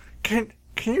Frame. Can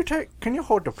you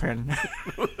hold the pen?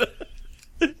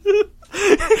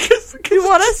 You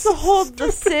want us to hold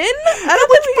the sin? I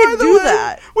don't think we can do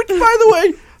that. Which, by the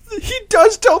way, he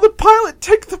does tell the pilot,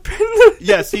 take the pin.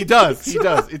 Yes, he does. He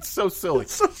does. It's so silly.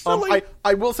 so silly.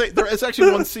 I will say there is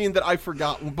actually one scene that I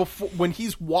forgot before when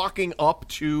he's walking up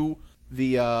to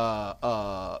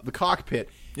cockpit.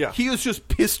 Yeah. He was just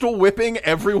pistol whipping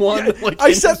everyone. Like,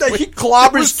 I said that he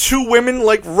clobbers two women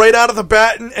like right out of the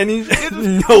bat, and he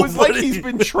it was like he's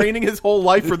been training his whole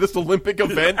life for this Olympic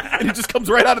event, and he just comes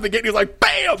right out of the gate. And he's like,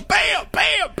 bam, bam,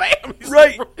 bam, bam. He's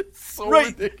right, so right.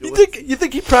 ridiculous. You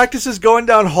think he practices going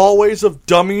down hallways of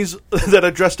dummies that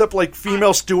are dressed up like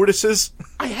female stewardesses?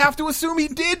 I have to assume he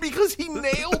did because he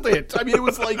nailed it. I mean, it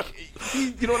was like,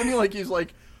 you know what I mean? Like he's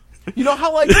like, you know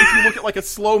how like if you look at like a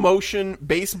slow motion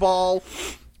baseball.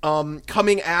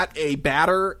 Coming at a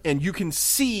batter, and you can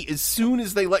see as soon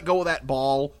as they let go of that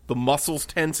ball, the muscles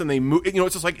tense and they move. You know,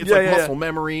 it's just like muscle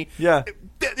memory. Yeah,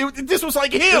 this was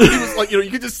like him. He was like, you know,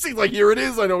 you could just see like, here it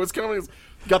is. I know it's coming. It's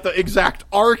got the exact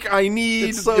arc I need.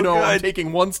 It's so you know, good. I'm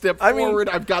taking one step forward.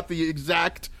 I've got the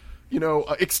exact, you know,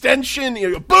 extension. You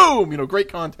know, boom. You know, great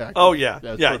contact. Oh yeah.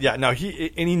 No,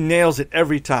 he nails it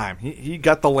every time. He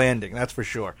got the landing. That's for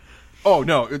sure. Oh,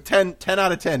 no, 10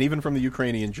 out of 10, even from the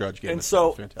Ukrainian judge. And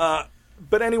so,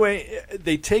 but anyway,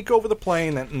 they take over the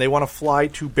plane, and they want to fly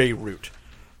to Beirut.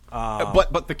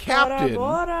 But the captain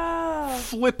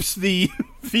flips the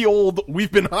old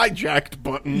 "we've been hijacked"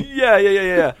 button.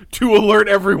 Yeah. To alert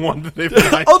everyone that they've been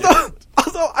hijacked.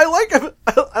 although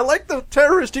I like the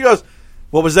terrorist. He goes,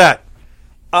 "What was that?"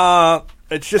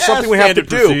 It's just something we have to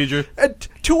do. Procedure. And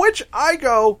to which I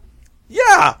go,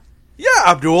 "Yeah,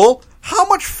 Abdul. How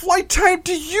much flight time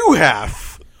do you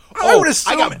have?" I would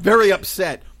assume. I got very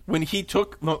upset when he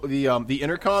took the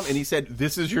intercom and he said,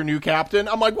 "This is your new captain."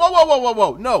 I'm like,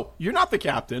 whoa. No, you're not the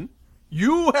captain.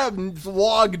 You have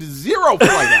logged 0 flight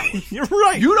hours. You're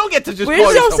right. You don't get to just Where's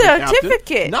call your yourself a captain.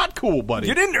 certificate? Not cool, buddy.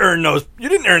 You didn't earn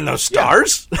those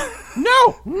stars. Yeah.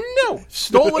 No.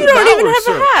 Stolen You don't valor, even have a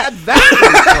sir. hat. Add that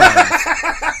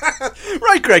to his crimes.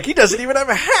 Right, Greg. He doesn't even have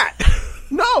a hat.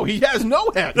 No, he has no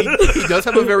hat. He does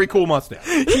have a very cool mustache.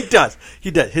 He does.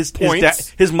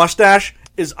 His mustache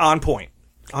is on point.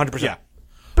 100%. Yeah.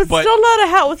 But still not a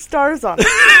hat with stars on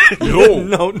it.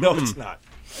 No. No, it's not.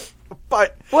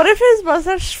 But What if his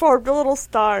mustache formed little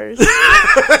stars?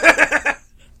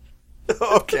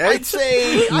 okay. I'd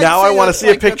say Now I want to that's see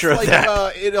a picture of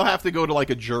that. It'll have to go to like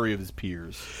a jury of his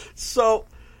peers. So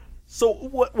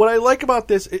what I like about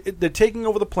this, they're taking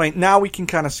over the plane. Now we can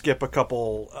kind of skip a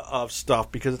couple of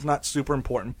stuff because it's not super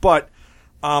important. But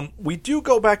we do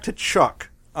go back to Chuck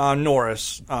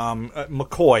Norris,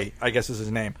 McCoy, I guess is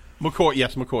his name.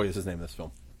 McCoy is his name in this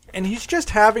film. And he's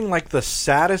just having like the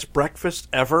saddest breakfast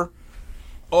ever.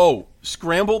 Oh,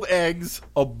 scrambled eggs,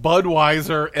 a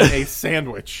Budweiser, and a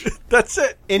sandwich. That's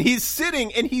it. And he's sitting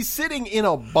in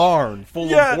a barn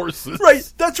full of horses.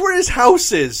 Right. That's where his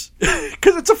house is.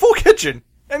 Because it's a full kitchen.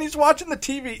 And he's watching the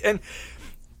TV.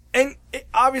 And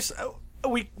obviously,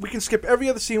 we can skip every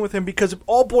other scene with him because it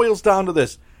all boils down to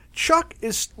this. Chuck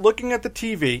is looking at the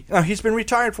TV. Now, he's been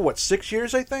retired for, 6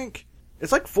 years, I think?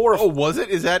 It's like 4 or 5. Oh, was it?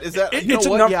 Is that? You know it's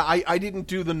what? Yeah, I didn't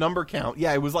do the number count.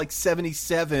 Yeah, it was like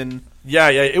 77. Yeah.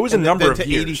 It was a number of to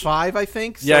years. 85, I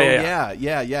think. So, Yeah.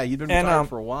 He'd been retired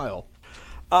for a while.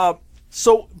 But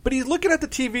he's looking at the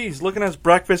TV. He's looking at his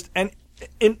breakfast, and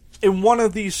in one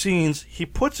of these scenes, he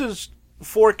puts his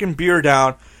fork and beer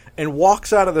down and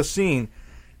walks out of the scene.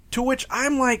 To which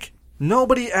I'm like,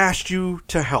 nobody asked you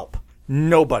to help.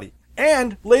 Nobody.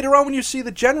 And later on when you see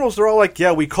the generals, they're all like,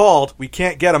 yeah, we called. We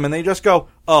can't get him. And they just go,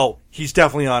 oh, he's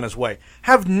definitely on his way.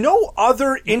 Have no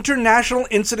other international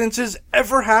incidences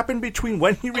ever happened between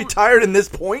when he retired and this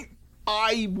point?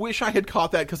 I wish I had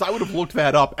caught that because I would have looked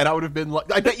that up and I would have been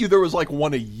like, I bet you there was like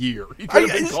one a year.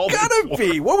 It's gotta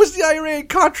be. What was the Iran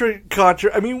Contra?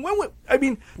 I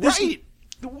mean, this, right.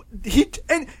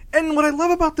 And what I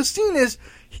love about the scene is,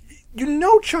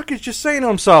 Chuck is just saying to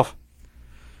himself,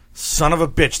 son of a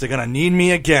bitch, they're going to need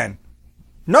me again.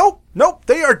 Nope,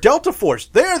 they are Delta Force.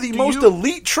 They are the most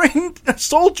elite trained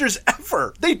soldiers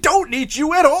ever. They don't need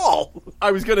you at all.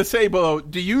 I was going to say, Bo,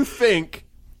 do you think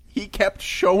he kept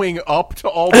showing up to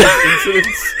all these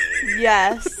incidents?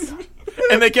 Yes.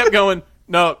 And they kept going,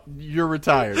 no, you're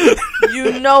retired.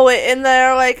 You know it. And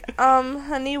they're like,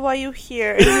 honey, why you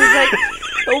here? And he's like,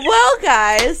 well,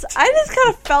 guys, I just kind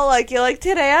of felt like it. Like,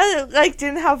 today I,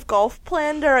 didn't have golf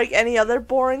planned or, any other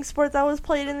boring sport that was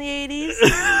played in the 80s.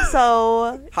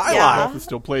 So, Golf is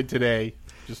still played today.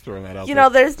 Just throwing that out there. You know,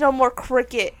 there's no more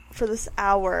cricket for this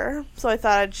hour. So I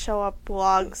thought I'd show up,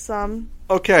 blog some.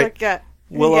 Okay. Cricket.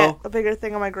 Willow, get a bigger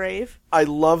thing on my grave. I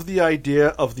love the idea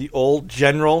of the old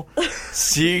general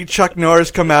seeing Chuck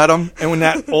Norris come at him, and when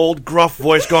that old gruff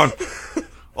voice going,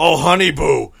 oh, honey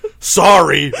boo,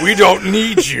 sorry, we don't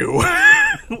need you.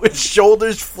 With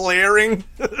shoulders flaring.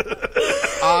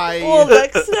 I well,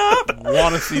 next up.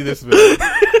 want to see this video.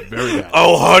 Very bad.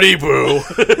 Oh, honey boo.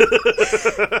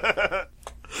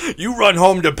 You run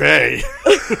home to Bay.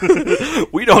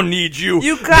 We don't need you.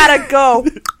 You gotta go.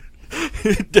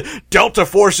 Delta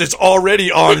Force is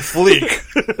already on fleek.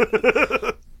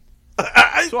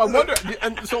 So I wonder,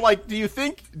 and so like, do you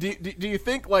think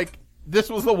like this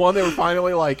was the one they were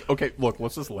finally like, okay, look,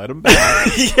 let's just let him back.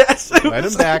 Yes. Let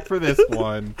him back for this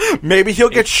one. Maybe he'll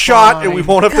get It's shot fine. and we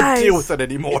won't have Guys, to deal with it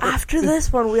anymore. After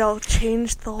this one, we all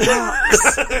changed the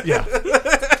locks. Yeah,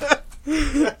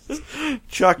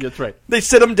 Chuck, that's right. they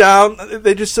sit him down.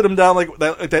 They just sit him down like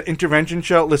that intervention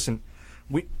show. Listen,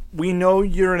 we know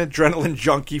you're an adrenaline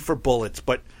junkie for bullets,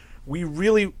 but we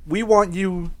want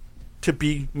you to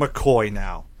be McCoy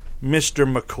now, Mr.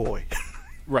 McCoy,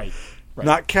 Right.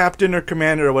 not Captain or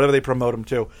Commander or whatever they promote him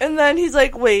to. And then he's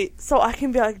like, wait, so I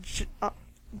can be like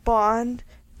Bond,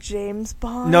 James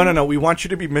Bond? No. We want you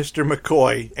to be Mr.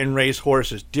 McCoy and raise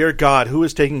horses. Dear God, who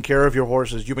is taking care of your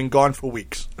horses? You've been gone for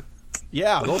weeks.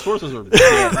 Yeah, those horses are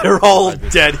dead. They're all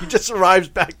dead. He just arrives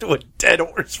back to a dead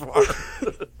horse farm.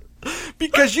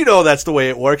 Because you know that's the way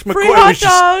it works. Free McCoy hot was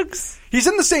just, dogs! he's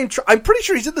in the same I'm pretty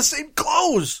sure he's in the same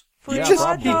clothes. Free Yeah,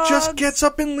 hot He dogs! just gets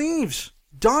up and leaves.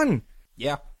 Done.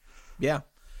 Yeah.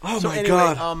 Oh So my anyway,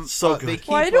 God. So good. They keep,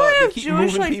 Why do I have they keep Jewish,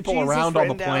 moving like, people Jesus around on the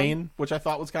written down? plane, which I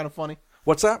thought was kind of funny.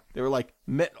 What's that? They were like,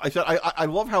 I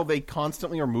love how they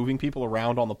constantly are moving people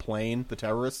around on the plane, the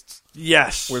terrorists,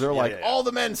 Yes. where they're Yeah, like, yeah, yeah. all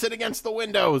the men sit against the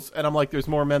windows. And I'm like, there's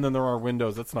more men than there are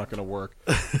windows. That's not going to work.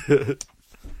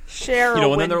 Share You know,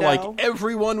 a and then they're window. like,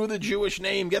 everyone with a Jewish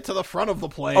name, get to the front of the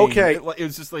plane. Okay. It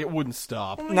was just like, it wouldn't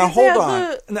stop. Now, Because they hold had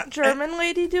on. the Now- German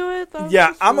lady do it? That was Yeah,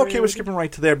 just I'm okay rude. with skipping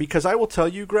right to there because I will tell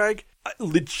you, Greg,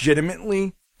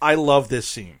 legitimately, I love this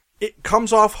scene. It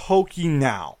comes off hokey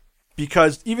now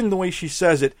because even the way she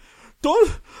says it,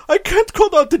 I can't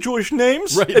call out the Jewish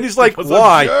names. Right, And he's like, because I'm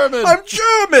why? German. I'm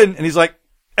German. And he's like,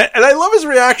 and I love his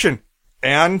reaction.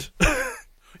 And,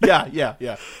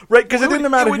 Yeah. right, because it didn't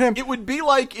matter to him. It would be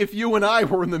like if you and I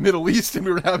were in the Middle East and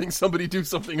we were having somebody do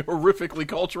something horrifically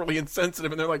culturally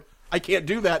insensitive, and they're like, "I can't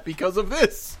do that because of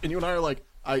this," and you and I are like,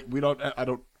 "I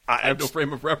have no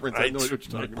frame of reference. I have no idea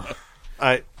what you're talking about."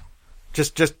 I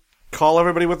just call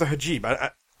everybody with a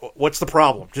hijib. What's the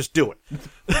problem? Just do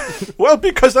it. Well,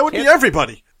 because that would be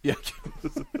everybody. Yeah.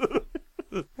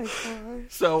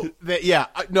 So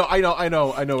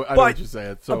I know what you're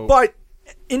saying. So, But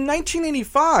in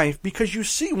 1985, because you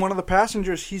see one of the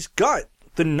passengers, he's got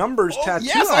the numbers tattooed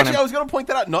yes, on actually, him. I was going to point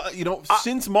that out. No,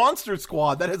 since Monster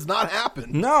Squad, that has not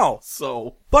happened. No,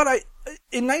 So but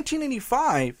in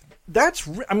 1985,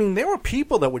 there were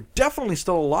people that were definitely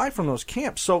still alive from those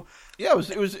camps. So yeah,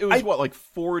 it was what, like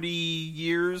 40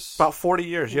 years about 40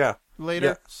 years, yeah. later.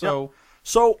 Yeah. So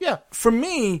So Yeah. for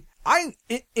me,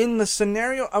 in the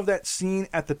scenario of that scene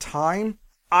at the time,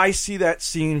 I see that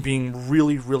scene being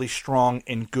really, really strong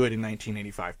and good in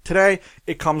 1985. Today,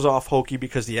 it comes off hokey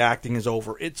because the acting is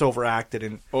it's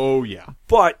overacted, oh yeah.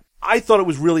 but I thought it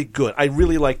was really good. I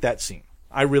really liked that scene.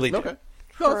 I really did. Okay.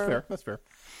 No, that's fair. That's fair.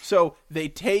 So they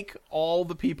take all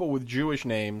the people with Jewish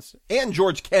names and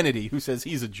George Kennedy, who says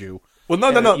he's a Jew. Well,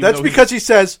 no. even That's though because he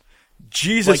says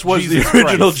Jesus Like was Jesus the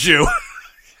original Christ. Jew.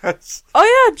 That's,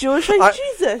 Oh yeah, Jewish like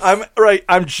Jesus. I'm right.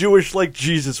 I'm Jewish like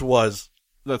Jesus was.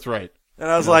 That's right. And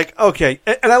I was like, okay.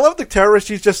 And I love the terrorist.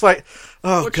 He's just like,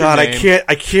 oh What's your God, name?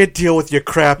 I can't deal with your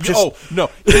crap. Just, Oh no,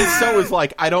 he's so is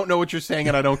like, I don't know what you're saying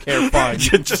and I don't care. Fine,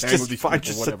 You can just hang with these fine. people,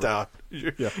 Just sit whatever.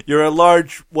 down. You're a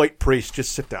large white priest.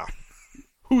 Just sit down.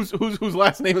 Whose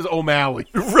last name is O'Malley?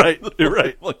 Right. You're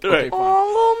right. Like, right. okay, fine.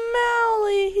 Oh,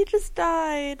 O'Malley, he just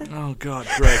died. Oh God,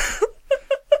 Greg.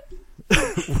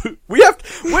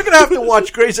 We're gonna have to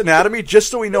watch Grey's Anatomy just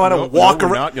so we know how to walk no,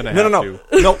 we're around. not gonna no,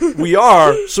 have no, we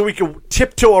are, so we can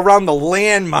tiptoe around the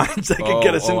landmines that can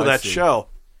get us into I that see. show.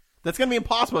 That's gonna be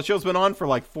impossible. The show's been on for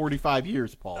like 45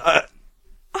 years, Paul.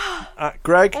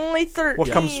 Greg, Only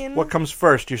 13. what comes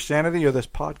first, your sanity or this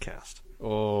podcast?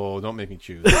 Oh, don't make me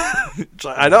choose.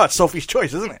 I know it's Sophie's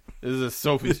choice, isn't it? This is a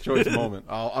Sophie's choice moment.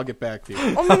 I'll get back to you.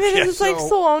 Oh my Okay, goodness, it's like so-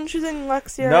 Stallone choosing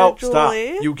Lexi or No, Julie. stop.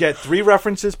 You get 3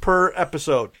 references per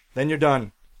episode. Then you're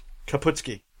done.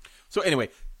 Kaputsky. So anyway,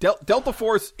 Delta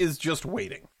Force is just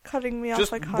waiting. Cutting me off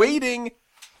Just like honey. waiting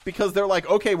because they're like,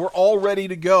 okay, we're all ready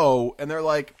to go, and they're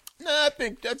like, nah, I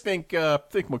think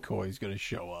McCoy's gonna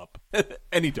show up,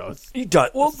 and he does. He does.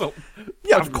 Well, So,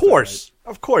 yeah, of 100% course.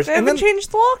 Of course. They And haven't then,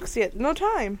 changed the locks yet. No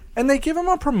time. and they give him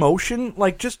a promotion,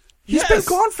 like just he's Yes. been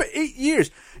gone for 8 years.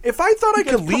 If I thought I He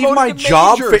could gets leave promoted my to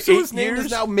job Major, for so 8 his name years,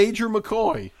 is now Major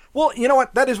McCoy. well, you know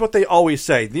what? That is what they always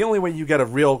say. The only way you get a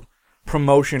real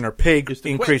promotion or pay Is to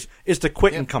increase quit. is to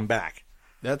quit Yeah. and come back.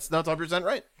 That's 100%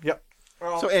 right. Yep.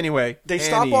 So anyway, They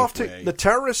stop off to the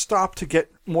terrorists stop to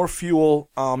get more fuel,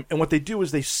 and what they do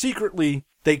is they secretly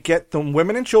get the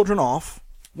women and children off,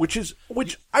 which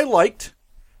I liked.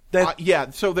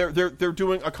 That so they're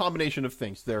doing a combination of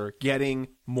things. They're getting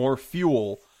more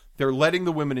fuel. They're letting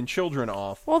the women and children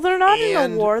off. Well, they're not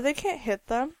in a war. They can't hit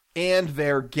them. And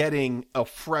they're getting a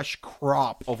fresh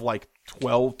crop of like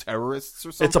 12 terrorists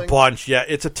or something. It's a bunch. Yeah,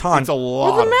 it's a ton. It's a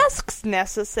lot. Well, the mask's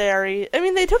necessary. I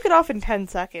mean, they took it off in 10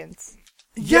 seconds.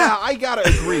 Yeah, I gotta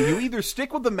agree. You either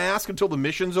stick with the mask until the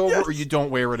mission's over, or you don't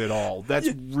wear it at all. That's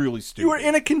really stupid. You were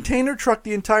in a container truck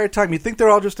the entire time. You think they're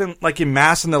all just in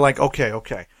mass, and they're like,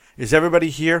 okay. Is everybody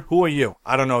here? Who are you?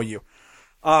 I don't know you.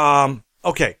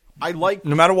 Okay.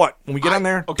 No matter what, when we get on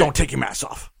there, don't take your mask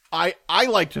off. I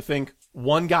like to think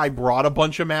one guy brought a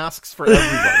bunch of masks for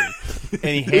everybody,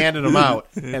 and he handed them out,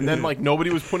 and then nobody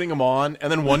was putting them on, and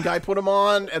then one guy put them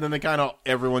on, and then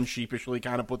everyone sheepishly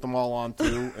put them all on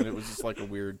too, and it was just like a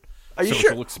weird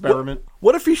social experiment.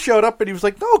 What if he showed up and he was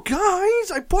like, "No,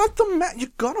 guys, I bought them. You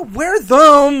gotta wear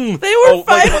them." They were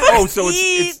 $5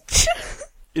 each.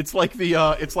 It's like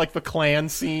the Klan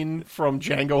scene from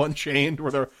Django Unchained,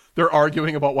 where they're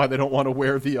arguing about why they don't want to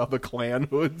wear the Klan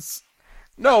hoods.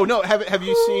 No. Have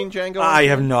you seen Django Unchained? I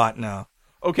have not. No.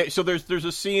 Okay, so there's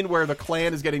a scene where the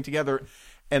Klan is getting together,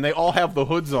 and they all have the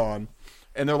hoods on,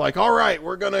 and they're like, "All right,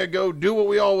 we're gonna go do what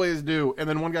we always do." And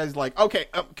then one guy's like, "Okay,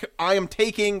 I am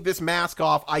taking this mask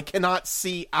off. I cannot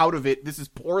see out of it. This is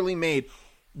poorly made.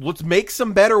 Let's make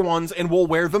some better ones, and we'll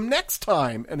wear them next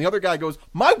time." And the other guy goes,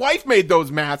 "My wife made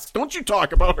those masks. Don't you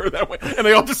talk about her that way." And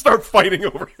they all just start fighting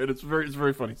over it. It's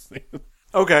very funny scene.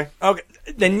 Okay.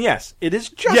 Then yes, it is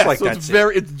just like that.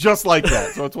 It's just like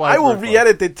that. So it's why I will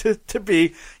re-edit it to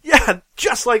be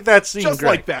just like that scene. Just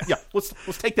like that. Yeah. Let's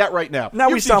take that right now. Now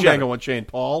we sound Django better. Unchained,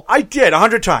 Paul. I did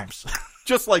 100 times.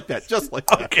 Just like that. Just like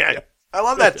that. Okay. I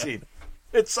love that scene.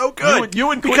 It's so good.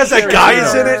 You and because that Quentin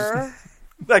guy's in Tarantino. it.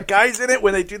 That guy's in it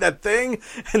when they do that thing,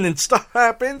 and then stuff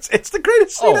happens. It's the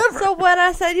greatest scene ever. So when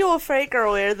I said you were fake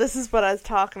earlier, this is what I was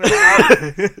talking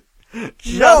about.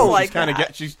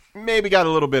 She's maybe got a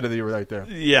little bit of you right there.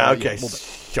 Yeah, okay.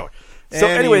 Sure. So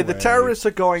anyway, the terrorists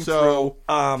are going through.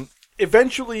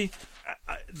 Eventually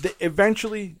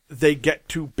they get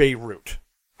to Beirut.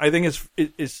 I think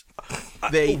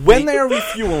when they are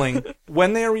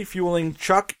refueling,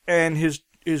 Chuck and his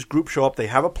group show up. They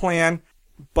have a plan,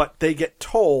 but they get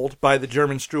told by the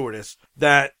German stewardess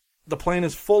that the plane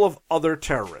is full of other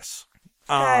terrorists.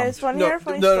 Guys, want to hear a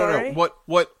funny story?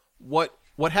 No.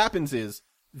 What happens is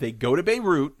they go to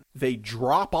Beirut, they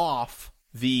drop off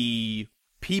the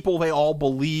people they all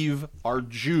believe are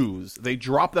Jews. They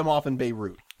drop them off in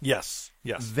Beirut. Yes.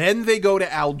 Then they go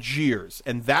to Algiers,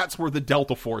 and that's where the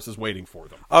Delta Force is waiting for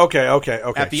them. Okay.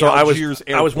 At the so Algiers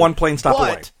airport. I was one plane stop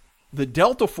away. The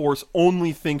Delta Force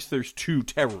only thinks there's 2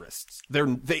 terrorists.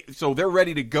 So they're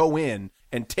ready to go in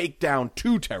and take down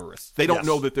 2 terrorists. They don't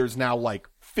know that there's now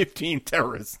 15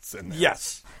 terrorists in there.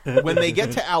 Yes. When they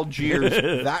get to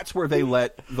Algiers, that's where they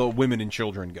let the women and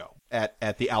children go,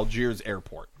 at the Algiers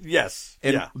airport. Yes.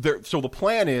 And so the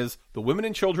plan is the women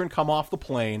and children come off the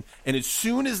plane, and as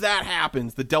soon as that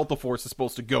happens, the Delta Force is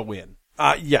supposed to go in.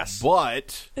 Yes.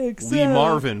 But Lee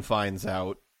Marvin finds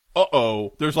out,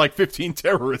 there's 15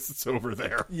 terrorists over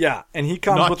there. Yeah, and he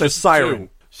comes with a siren. 2.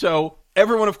 So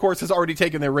everyone, of course, has already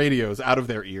taken their radios out of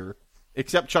their ear.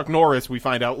 Except Chuck Norris, we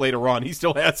find out later on. He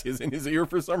still has his in his ear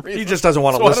for some reason. He just doesn't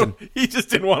want to listen. He just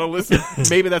didn't want to listen.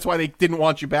 Maybe that's why they didn't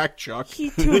want you back, Chuck.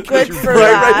 He's too good for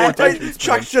that. Right.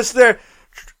 Chuck's just there.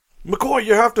 McCoy,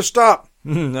 you have to stop.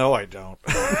 No, I don't.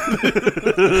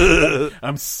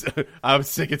 I'm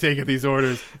sick of taking these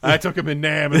orders. I took him in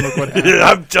Nam, and look what happened.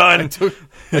 I'm done.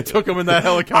 I took him in that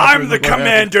helicopter. I'm the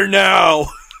commander now.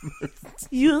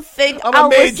 You think I'm I'll a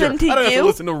major. listen to I don't have you? to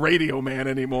listen to Radio Man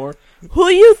anymore. Who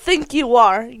you think you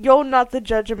are? You're not the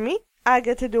judge of me. I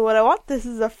get to do what I want. This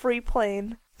is a free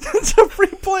plane. It's a free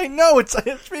plane. No, it's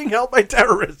being held by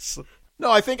terrorists. No,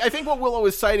 I think what Willow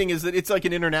is citing is that it's like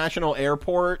an international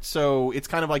airport, so it's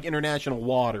kind of like international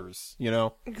waters, you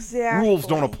know? Exactly. Rules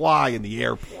don't apply in the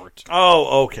airport.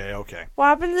 Oh, okay. What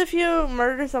happens if you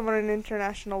murder someone in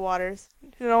international waters?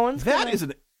 That is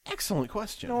an excellent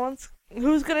question.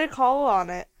 Who's gonna call on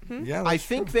it? Yeah, I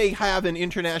think they have an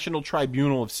international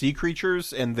tribunal of sea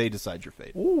creatures, and they decide your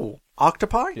fate. Ooh,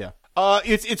 octopi? Yeah.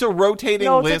 It's a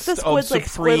rotating list of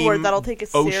supreme that'll take it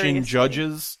ocean seriously.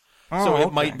 judges. Oh, So okay.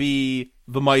 it might be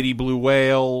the mighty blue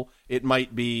whale. It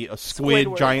might be a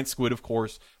Squidward. giant squid, of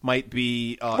course. Might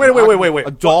be Wait.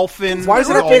 a dolphin. Why is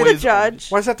it Who would be the judge?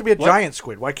 Why does it have to be a giant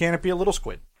squid? Why can't it be a little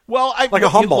squid? Well, Like a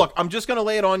Humboldt. Look, I'm just going to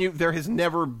lay it on you. There has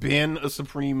never been a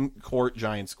Supreme Court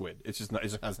giant squid. It just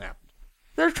hasn't happened.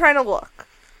 They're trying to look.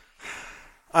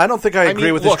 I don't think I agree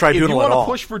mean, with look, this tribunal if you at want all.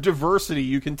 to push for diversity,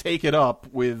 you can take it up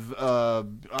with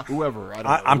whoever. I don't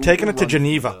know. I'm Who taking it to runs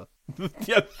Geneva.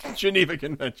 Yeah, Geneva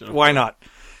Convention. Why not?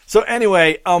 So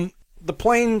anyway, the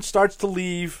plane starts to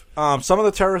leave. Some of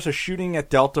the terrorists are shooting at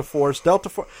Delta Force.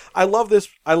 I love this.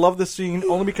 I love this scene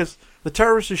only because the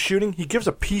terrorist is shooting. He gives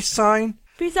a peace sign.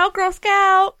 Peace out, Girl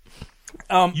Scout.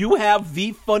 You have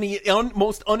the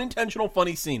most unintentional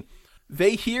funny scene.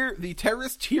 The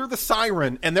terrorists hear the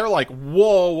siren, and they're like,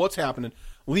 whoa, what's happening?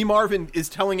 Lee Marvin is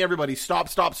telling everybody, stop,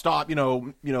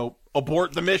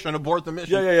 abort the mission.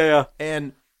 Yeah.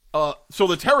 And so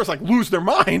the terrorists like lose their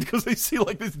mind because they see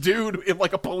like this dude in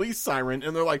like a police siren,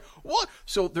 and they're like, what?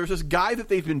 So there's this guy that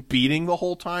they've been beating the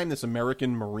whole time, this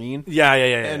American Marine. Yeah.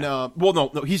 And, well, no,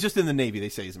 he's just in the Navy. They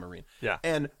say he's a Marine. Yeah.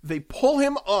 And they pull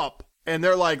him up, and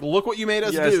they're like, look what you made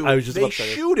us Yes, do. I was just They about to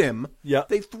say shoot him. Yeah.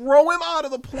 They throw him out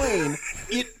of the plane.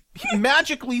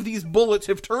 Magically, these bullets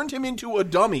have turned him into a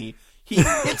dummy. He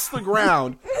hits the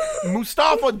ground.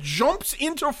 Mustafa jumps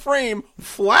into frame,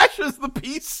 flashes the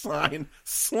peace sign,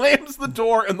 slams the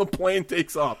door, and the plane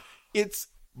takes off. It's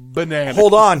bananas.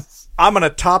 Hold on. I'm going to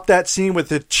top that scene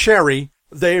with a cherry.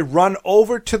 They run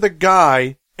over to the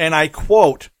guy, and I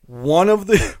quote, one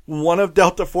of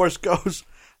Delta Force goes,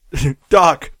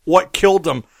 Doc, what killed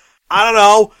him? I don't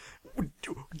know.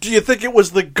 Do you think it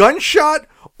was the gunshot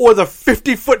or the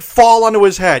 50-foot fall onto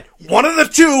his head? One of the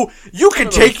two. You can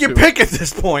take your pick at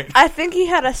this point. I think he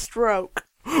had a stroke.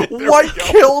 What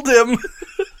killed him?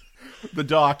 The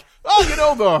doc,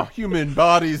 the human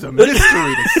body's a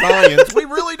mystery to science. We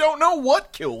really don't know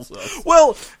what kills us.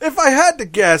 Well, if I had to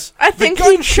guess, I think the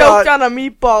he gunshot, choked on a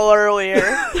meatball earlier.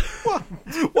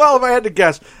 well, if I had to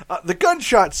guess, the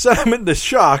gunshot sent him into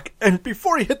shock, and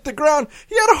before he hit the ground,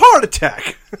 he had a heart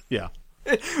attack. Yeah.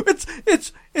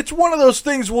 It's one of those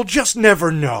things we'll just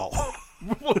never know.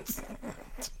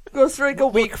 Goes through like a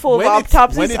week full of When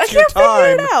autopsies. I it's your can't figure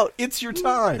time, it out. it's your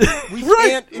time. We Right.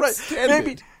 can't extend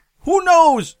Maybe, it. who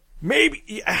knows?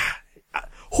 Maybe,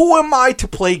 who am I to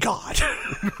play God?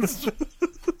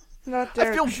 Not I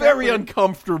Derek feel very Shepherd.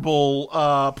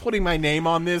 uncomfortable putting my name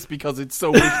on this because it's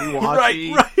so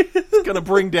wishy-washy. Right. It's going to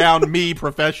bring down me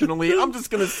professionally. I'm just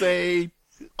going to say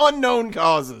unknown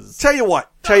causes. Tell you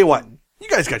what. You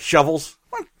guys got shovels.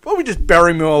 Why don't we just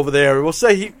bury him over there? We'll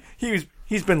say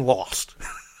he's been lost.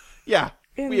 Yeah,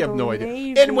 In we have the no idea.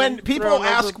 Navy, And when people thrown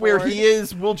ask where overboard. he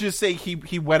is, we'll just say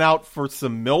he went out for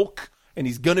some milk, and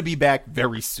he's going to be back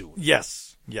very soon.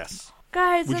 Yes.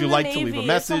 Guys, Would in you the like Navy, to leave a if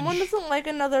message? someone doesn't like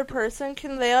another person,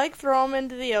 can they like throw him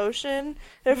into the ocean?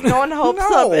 If no one helps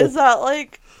No. them, is that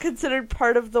like considered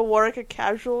part of the war, like a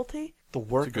casualty? The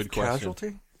work That's a good of question.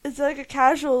 casualty? It's like a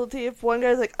casualty if one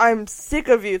guy's like, I'm sick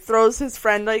of you, throws his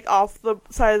friend like off the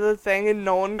side of the thing and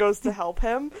no one goes to help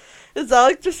him. Is that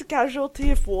like just a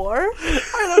casualty of war?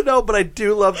 I don't know, but I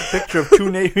do love the picture of two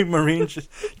Navy Marines,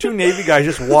 two Navy guys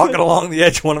just walking along the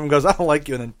edge. One of them goes, I don't like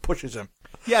you, and then pushes him.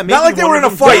 Yeah, maybe Not like they one were of in a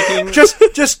them's fight.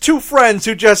 taking- Just two friends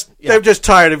who they're just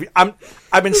tired of you.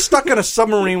 I've been stuck in a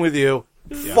submarine with you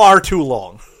far too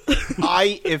long.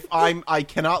 I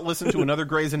cannot listen to another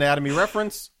Grey's Anatomy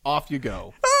reference. Off you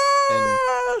go.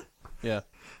 Yeah.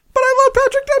 But I love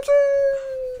Patrick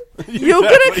Dempsey. You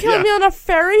gonna kill yeah. me on a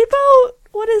ferry boat?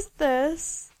 What is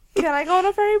this? Can I go on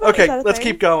a ferry boat? Is Okay, that a let's thing?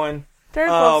 keep going. Derek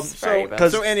loves So, ferry boats.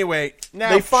 'cause so anyway, now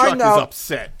they find Chuck out- is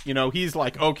upset. He's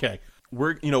like, okay,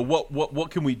 we're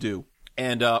what can we do?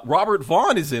 And Robert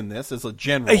Vaughn is in this as a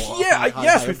general.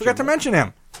 Yes, we forgot to mention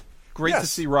him. Great to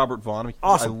Yes. see Robert Vaughn.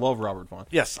 Awesome. I love Robert Vaughn.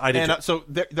 Yes, I did And too. so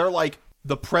they're like,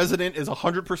 the president is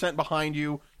 100% behind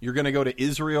you. You're going to go to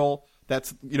Israel.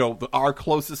 That's our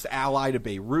closest ally to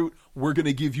Beirut. We're going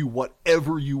to give you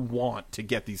whatever you want to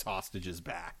get these hostages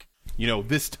back.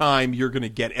 This time you're going to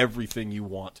get everything you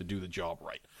want to do the job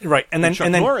right. Right, and then Chuck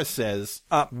Norris says,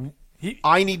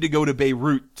 I need to go to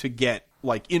Beirut to get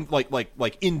like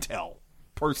intel.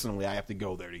 Personally, I have to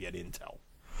go there to get intel.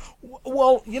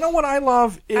 Well, you know what I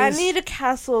love is I need a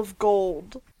castle of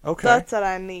gold. Okay. That's what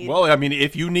I need. Well, I mean,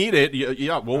 if you need it,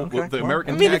 yeah, well, Okay, the well,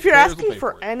 American I mean, if you're taxpayers will asking pay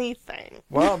for it. anything.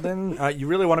 Well, then you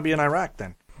really want to be in Iraq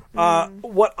then.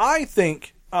 What I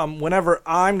think, whenever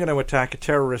I'm going to attack a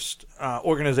terrorist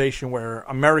organization where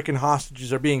American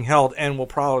hostages are being held and will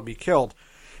probably be killed,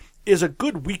 is a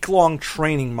good week-long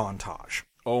training montage.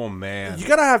 Oh, man. You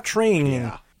got to have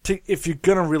training if you're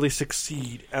going to really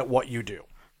succeed at what you do.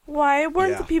 Why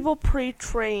weren't Yeah. the people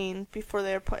pre-trained before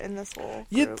they were put in this whole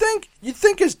You'd group?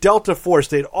 think as Delta Force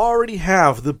they'd already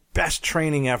have the best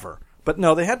training ever. But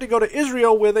no, they had to go to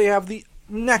Israel where they have the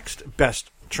next best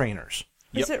trainers.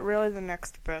 Is it really the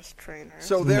next best trainer?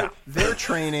 So their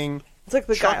training It's like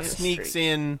the guy Chuck on the sneaks street.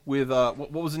 in with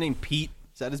what was his name? Pete.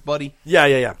 Is that his buddy?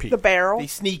 Yeah, Pete. The barrel. They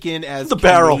sneak in as The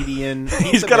barrel. Canadian.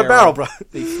 He's got a barrel, bro.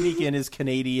 They sneak in as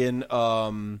Canadian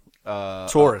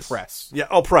Tourist. press. Yeah,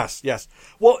 press, yes.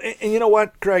 Well, and you know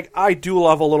what, Greg? I do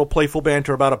love a little playful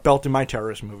banter about a belt in my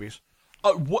terrorist movies.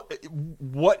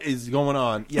 What is going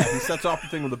on? Yeah, he sets off the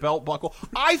thing with a belt buckle.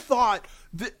 I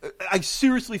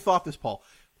seriously thought this, Paul.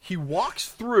 He walks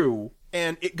through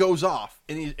and it goes off,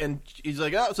 and he's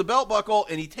like, "Oh, it's a belt buckle,"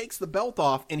 and he takes the belt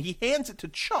off and he hands it to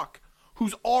Chuck,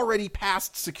 who's already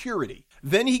past security.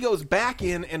 Then he goes back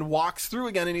in and walks through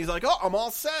again, and he's like, "Oh, I'm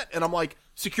all set." And I'm like,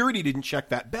 "Security didn't check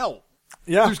that belt.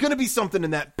 Yeah. There's going to be something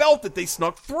in that belt that they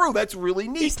snuck through. That's really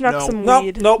neat." He snuck some Nope,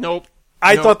 weed. Nope.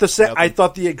 I Nope, thought nothing. I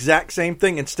thought the exact same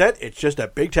thing. Instead, it's just a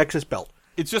big Texas belt.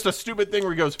 It's just a stupid thing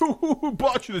where he goes, who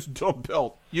bought you this dumb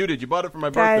belt? You did. You bought it for my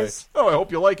Guys. birthday. Oh, I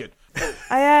hope you like it.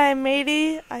 Aye,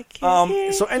 matey. I can't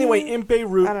hear So anyway, you. in I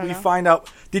Beirut, don't we know. find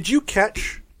out. Did you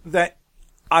catch that?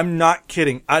 I'm not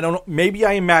kidding. I don't know. Maybe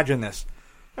I imagine this.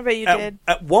 I bet you did.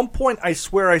 At one point, I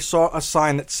swear I saw a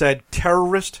sign that said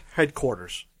 "Terrorist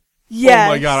Headquarters." Yes.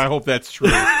 Oh, my God. I hope that's true.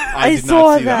 I did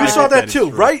saw not see that. that. You I saw hope that is too,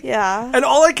 true. right? Yeah. And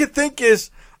all I could think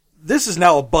is, this is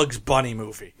now a Bugs Bunny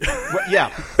movie.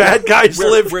 Yeah. Bad guys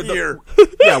live where here.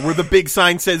 Where the big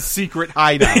sign says secret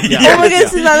hideout. Yeah. Oh my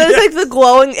goodness, and then there's like the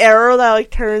glowing arrow that like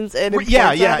turns in and Yeah,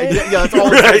 points at it. that's all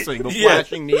Right. it's missing. The Yeah.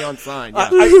 flashing neon sign. Yeah.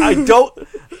 I don't.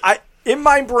 In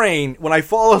my brain, when I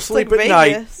fall It's like asleep at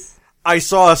night, Vegas. I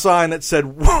saw a sign that said,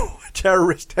 "Whoa,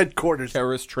 Terrorist Headquarters."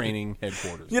 Terrorist training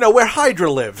headquarters. You know, where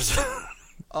Hydra lives.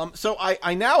 So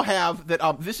I now have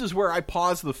that. This is where I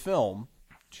pause the film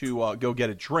to go get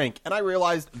a drink, and I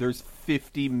realized there's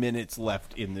 50 minutes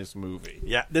left in this movie.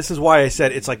 Yeah, this is why I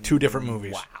said it's like two different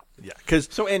movies. Wow. Yeah, because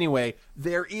So anyway,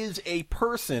 there is a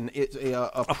person, it's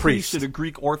a priest priest. at a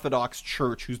Greek Orthodox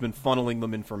church who's been funneling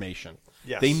them information.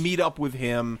 Yes. They meet up with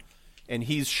him, and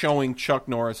he's showing Chuck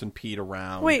Norris and Pete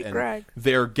around. Wait, and Greg.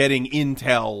 They're getting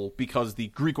intel because the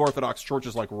Greek Orthodox church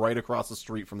is like right across the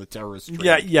street from the terrorist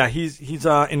training. yeah, he's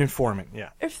an informant. Yeah,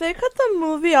 If they cut the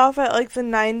movie off at like the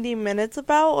 90 minutes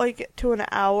about, like to an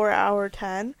hour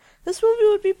 10, this movie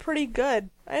would be pretty good.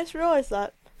 I just realized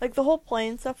that. Like the whole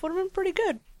plane stuff would have been pretty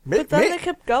good. But then they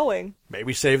kept going.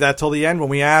 maybe save that till the end when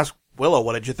we ask Willow,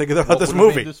 "What did you think about What this would've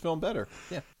movie?" made this film better.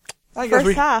 Yeah. I guess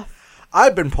First half.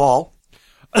 I've been Paul.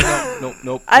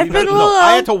 Nope. I've been Willow.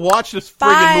 I had to watch this friggin'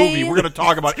 Bye. movie. We're going to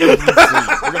talk about every scene.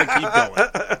 We're going to keep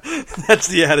going. That's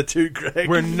the attitude, Greg.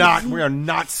 We are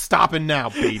not stopping now,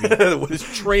 baby. This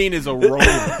train is a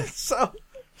rolling. so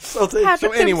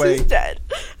Patrick anyway, Dempsey's dead.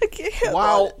 I can't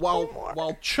handle it anymore.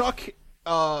 While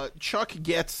Chuck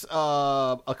gets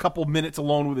a couple minutes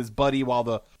alone with his buddy while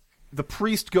the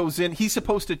priest goes in. He's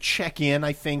supposed to check in,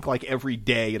 I think, like every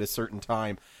day at a certain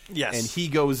time. Yes. And he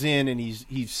goes in and he's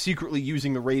secretly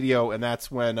using the radio, and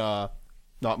that's when not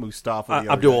Mustafa, the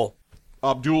other Abdul. guy.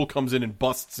 Abdul comes in and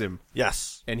busts him.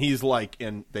 Yes. And he's like,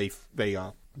 and they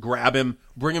grab him,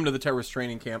 bring him to the terrorist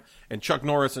training camp, and Chuck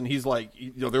Norris, and he's like,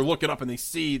 they're looking up and they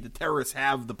see the terrorists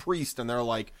have the priest, and they're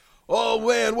like, "Oh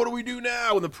man, what do we do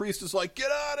now?" And the priest is like, "Get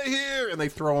out of here!" And they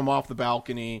throw him off the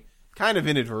balcony, kind of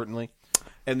inadvertently.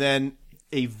 And then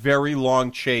a very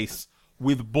long chase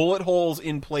with bullet holes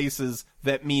in places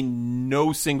that mean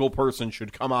no single person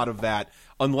should come out of that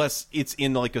unless it's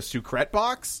in like a Sucrete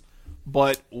box,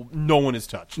 but no one is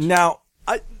touched. Now,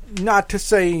 not to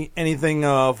say anything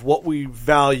of what we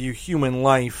value human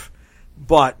life,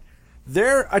 but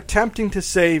they're attempting to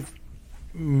save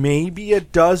maybe a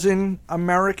dozen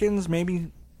Americans,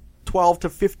 maybe 12 to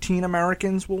 15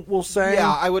 Americans, we'll say.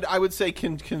 Yeah, I would say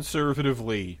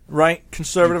conservatively. Right?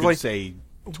 Conservatively. You could say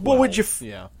 12. What would you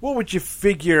yeah. What would you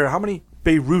figure? How many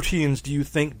Beirutians do you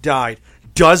think died?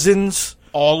 Dozens?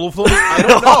 All of them? I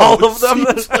don't know. All of them?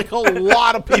 It seems like a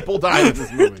lot of people died in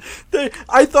this movie.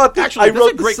 I thought that Actually, I that's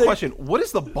wrote a great the same- question. What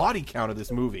is the body count of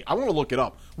this movie? I want to look it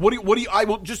up. What do you? I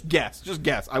will just guess. Just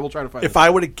guess. I will try to find. If I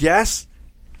were to guess,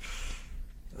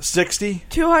 60.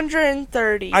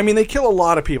 230. I mean, they kill a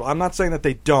lot of people. I'm not saying that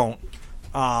they don't.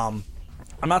 But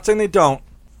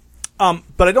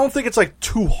I don't think it's like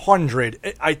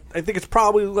 200. I think it's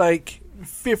probably like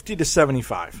 50 to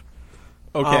 75.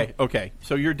 Okay.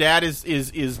 So your dad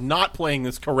is not playing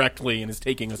this correctly and is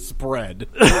taking a spread.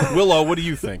 Willow, what do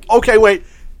you think? Okay, wait.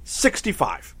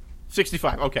 65.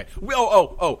 65. Okay.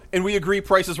 And we agree.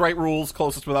 Price is Right rules.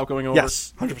 Closest without going over.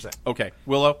 Yes, 100%. Okay.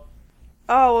 Willow.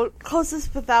 Oh,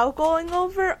 closest without going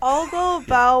over? I'll go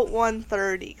about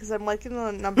 130 because I'm liking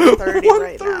the number 30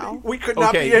 right 130. now. We could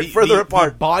not Okay. be any further the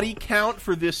apart. body count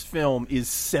for this film is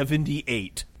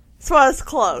 78. So I was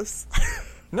close.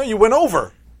 No, you went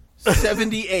over.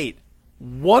 78.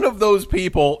 one of those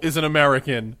people is an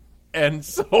American, and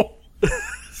so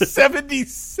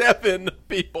 77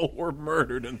 people were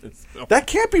murdered in this film. That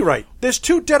can't be right. There's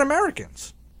 2 dead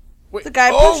Americans. Wait, The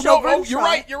guy pushed over and you're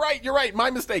shot. right.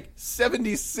 My mistake.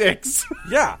 76.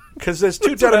 Yeah, because there's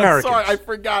 2 dead Americans. Sorry, I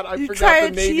forgot. You forgot try the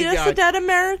to Navy cheat us, guy. a dead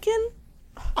American?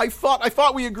 I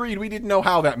thought we agreed we didn't know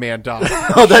how that man died.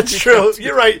 Oh, that's true.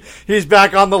 You're right. He's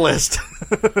back on the list.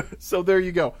 So there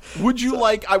you go. Would you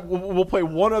like? We'll play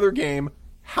one other game.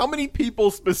 How many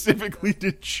people specifically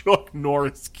did Chuck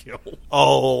Norris kill?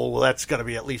 Oh, that's got to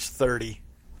be at least 30.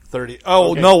 30.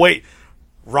 Oh, Okay. no, wait.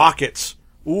 Rockets.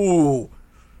 Ooh.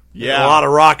 Yeah, A lot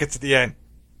of rockets at the end.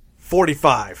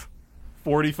 45.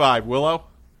 45. Willow.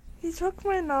 He took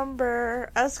my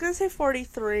number. I was going to say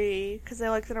 43, because I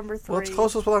like the number 3. Well, it's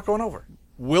closest without going over.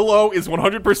 Willow is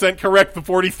 100% correct. The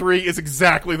 43 is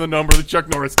exactly the number that Chuck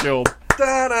Norris killed. Do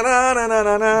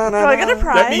I get a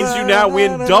prize? That means you now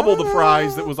win double the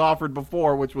prize that was offered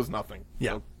before, which was nothing.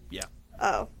 Yeah. So, yeah.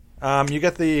 Oh. You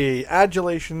get the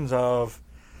adulations of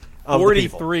the people.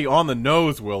 43 on the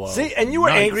nose, Willow. See, and you were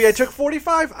Nice. angry I took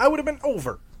 45. I would have been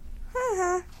over.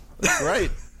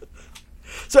 Right.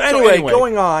 So anyway, anyway.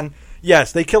 going on.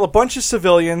 Yes, they kill a bunch of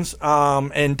civilians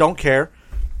and don't care.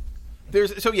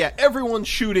 Everyone's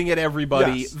shooting at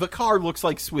everybody. Yes. The car looks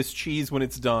like Swiss cheese when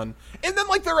it's done. And then,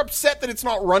 they're upset that it's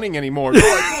not running anymore.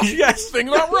 They're like, Yes. this thing's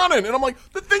not running. And I'm like,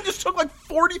 the thing just took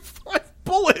 45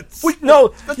 bullets.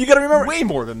 No, you got to remember. Way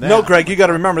more than that. No, Greg, you got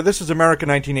to remember, this is America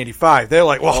 1985. They're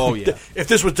like, well, Oh, yeah. if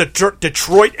this was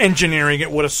Detroit engineering,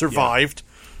 it would have survived.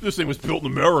 This thing was built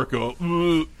in America.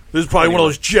 This is probably one of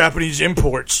those Japanese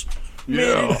imports. Made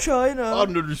in China. I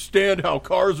don't understand how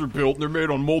cars are built and they're made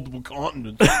on multiple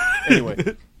continents.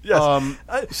 Anyway. Yes.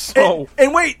 So,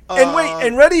 and wait,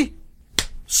 and ready?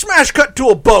 Smash cut to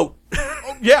a boat.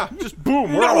 yeah, just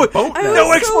boom. We're on a boat now. No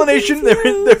was so explanation. They're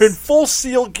in confused. full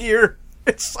SEAL gear.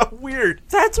 It's so weird.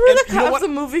 That's where the you know cut what? of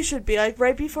the movie should be, like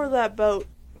right before that boat.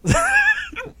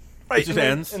 Right, just and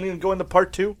then- ends. and then go into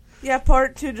part 2. Yeah,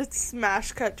 part 2, just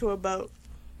smash cut to a boat.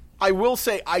 I will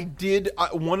say I did.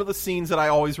 One of the scenes that I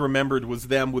always remembered was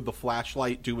them with the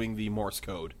flashlight doing the Morse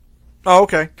code. Oh,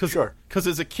 okay. Sure. Because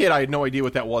as a kid, I had no idea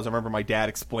what that was. I remember my dad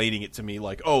explaining it to me,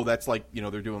 like, "Oh, that's like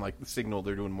they're doing like the signal.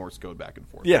 They're doing Morse code back and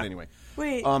forth." Yeah. But anyway.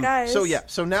 Wait, guys. So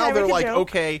can now I they're make a like, joke?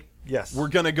 okay, Yes. we're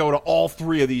gonna go to all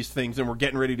 3 of these things, and we're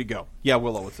getting ready to go. Yeah,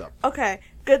 Willow, what's up? Okay,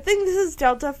 good thing this is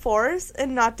Delta Force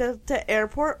and not Delta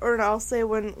Airport, or else they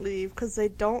wouldn't leave, because they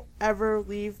don't ever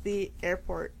leave the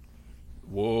airport.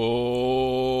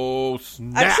 Whoa,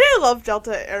 snap! Actually, I love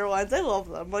Delta Airlines. I love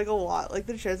them, like, a lot. Like,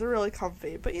 the chairs are really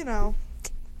comfy, but,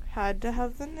 had to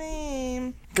have the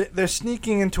name. They're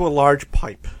sneaking into a large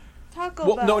pipe.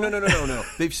 Taco Bell. No.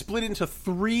 They've split into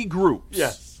 3 groups.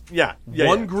 Yes. Yeah.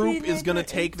 One group is going to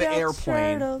Teenager take the and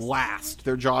airplane Turtles. last.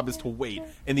 Their job is to wait,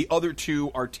 and the other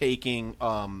 2 are taking.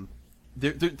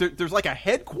 There's like a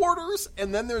headquarters,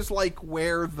 and then there's like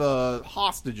where the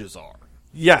hostages are.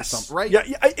 Yes. Right? Yeah.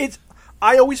 It's.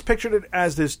 I always pictured it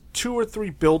as there's 2 or 3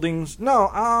 buildings.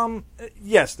 No.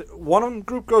 Yes. One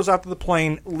group goes out to the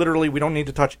plane. Literally, we don't need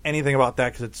to touch anything about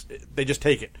that because they just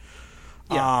take it.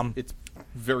 Yeah, it's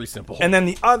very simple. And then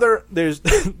the other there's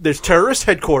terrorist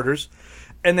headquarters,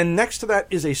 and then next to that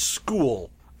is a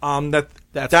school. That's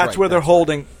right, where they're that's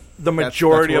holding the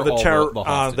majority that's of the where terror, all the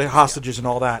hostages, hostages and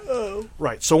all that. Oh.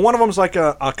 Right. So one of them's like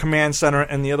a command center,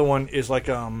 and the other one is like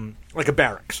a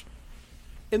barracks.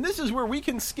 And this is where we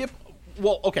can skip.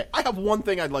 Well, okay, I have one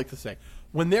thing I'd like to say.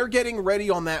 When they're getting ready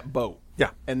on that boat,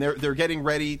 Yeah. and they're getting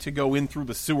ready to go in through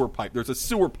the sewer pipe. There's a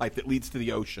sewer pipe that leads to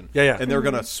the ocean. Yeah. And they're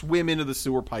going to swim into the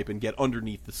sewer pipe and get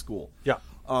underneath the school. Yeah.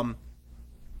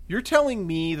 You're telling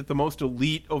me that the most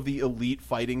elite of the elite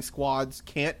fighting squads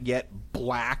can't get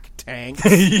black tanks?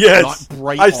 Yes. Not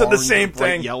bright I said the orange, same bright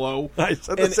thing. yellow. I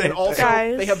said the and, same and also, thing.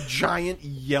 Guys. they have giant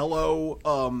yellow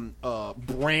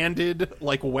branded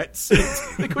like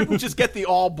wetsuits. They couldn't just get the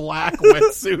all black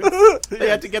wetsuits. They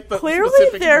had to get the Clearly,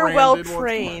 specific they're branded well ones.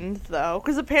 trained, though,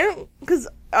 because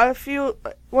I feel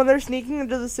when they're sneaking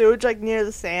into the sewage, like near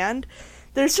the sand,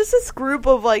 there's just this group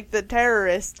of like the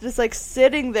terrorists just like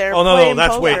sitting there. Oh no, playing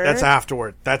that's poker. that's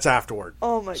afterward. That's afterward.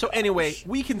 Oh my. So gosh. anyway,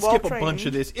 we can Well skip a trained. bunch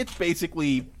of this. It's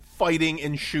basically fighting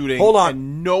and shooting. Hold on.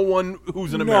 And no one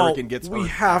who's an American gets hurt We at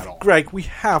have, all. Greg. We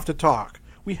have to talk.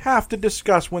 We have to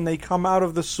discuss when they come out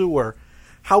of the sewer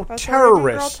how That's why we do girl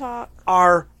terrorists talk.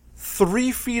 are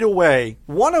 3 feet away.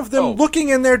 One of them Oh. looking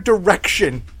in their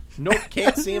direction. Nope,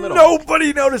 can't see him at all.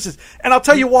 Nobody notices. And I'll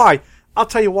tell you why.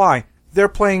 They're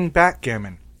playing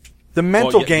backgammon, the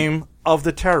mental yeah. game of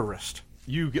the terrorist.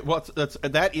 You get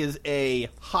that is a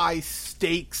high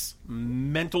stakes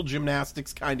mental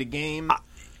gymnastics kind of game.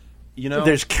 You know,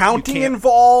 There's counting you can't-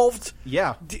 involved.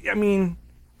 Yeah, I mean,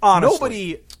 honestly.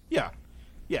 nobody. Yeah.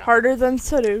 Harder than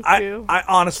Sudoku. I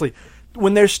honestly,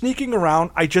 when they're sneaking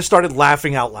around, I just started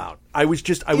laughing out loud. I was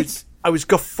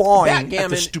guffawing at the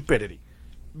Backgammon- stupidity.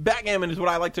 Backgammon is what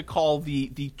I like to call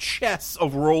the chess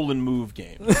of roll and move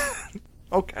games.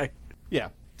 Okay. Yeah,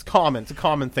 it's common. It's a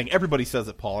common thing. Everybody says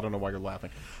it, Paul. I don't know why you're laughing.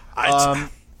 I'm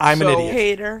an so- idiot.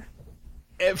 Hater.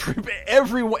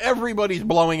 Everybody's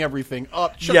blowing everything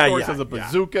up. Chuck Norris has a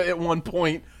bazooka at one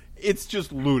point. It's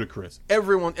just ludicrous.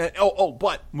 Everyone.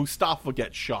 But Mustafa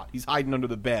gets shot. He's hiding under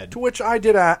the bed. To which I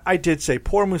did say,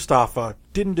 poor Mustafa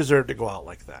didn't deserve to go out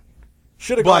like that.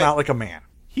 Should have gone But- out like a man.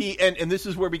 And this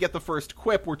is where we get the first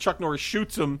quip where Chuck Norris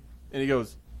shoots him and he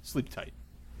goes, "Sleep tight,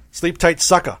 Sleep tight,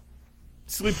 sucker.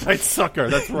 sleep tight, sucker."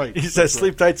 That's right. He says,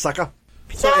 "Sleep tight, sucker."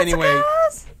 So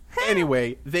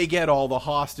anyway, they get all the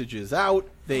hostages out.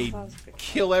 They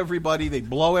kill everybody. They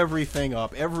blow everything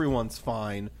up. Everyone's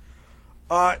fine.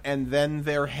 And then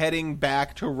they're heading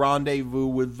back to rendezvous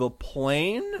with the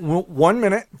plane. 1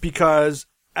 minute, because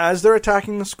as they're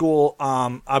attacking the school,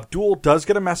 Abdul does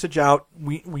get a message out.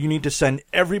 We need to send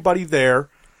everybody there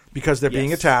because they're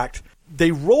being attacked.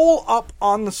 They roll up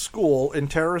on the school in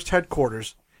terrorist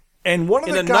headquarters, and one of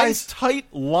In the a guys, nice, tight,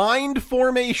 lined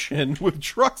formation with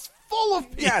trucks full of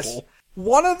people. yes,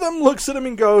 one of them looks at him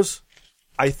and goes,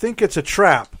 "I think it's a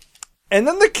trap." And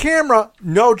then the camera,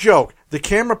 no joke, the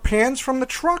camera pans from the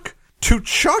truck to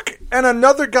Chuck and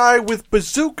another guy with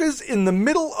bazookas in the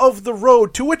middle of the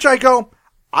road, to which I go,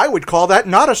 I would call that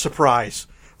not a surprise.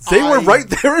 They were right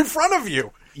there in front of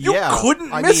you. You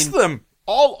couldn't miss them.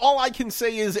 All I can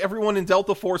say is everyone in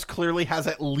Delta Force clearly has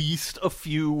at least a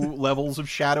few levels of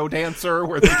Shadow Dancer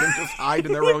where they can just hide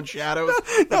in their own shadows.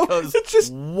 No, Because, it's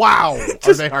just- wow,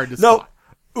 are they hard to No, spot.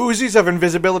 Uzis of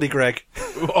invisibility, Greg.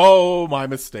 Oh, my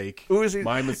mistake. Uzis,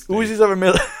 My mistake. Uzis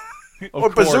of or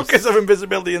course. bazookas of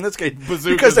invisibility in this case. Bazookas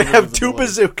because they of have two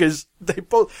invisibility. bazookas. They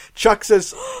both. Chuck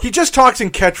says he just talks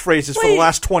in catchphrases for the Wait.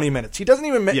 last 20 minutes. He doesn't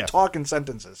even Yes. talk in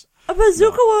sentences. A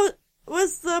bazooka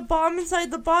was the bomb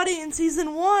inside the body in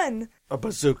season 1. A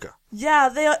bazooka. Yeah,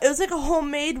 it was like a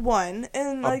homemade one,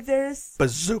 and like there's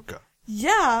Bazooka.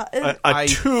 yeah, and, A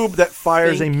tube that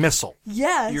fires a think missile.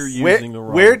 yes. You're Where, using the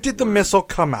wrong where did the word. missile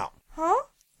come out? Huh?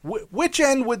 Which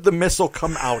end would the missile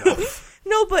come out of?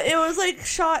 No, but it was like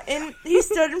shot in. He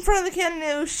stood in front of the cannon,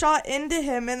 and it was shot into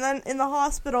him, and then in the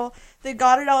hospital they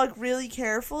got it out like really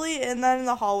carefully, and then in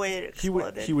the hallway it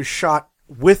exploded. He was shot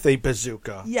with a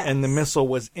bazooka, Yes. and the missile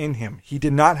was in him. He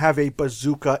did not have a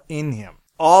bazooka in him.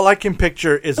 All I can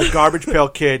picture is a Garbage Pail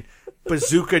Kid,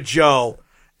 Bazooka Joe,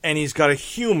 and he's got a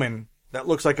human that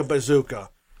looks like a bazooka,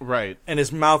 Right. and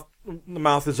the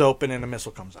mouth is open, and a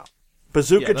missile comes out.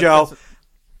 Bazooka Yeah, Joe. that's-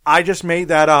 I just made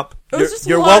that up. It was just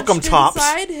You're lodged welcome, Tops.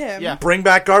 inside him. Yeah. Bring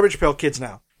back Garbage Pail Kids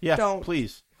now. Yeah, Don't.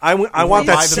 please. I want that Live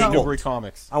in the sequel. Newbury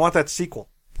Comics. I want that sequel.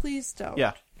 Please don't.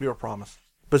 Yeah. We were promised.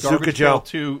 Bazooka Garbage Joe. Pail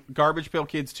 2, Garbage Pail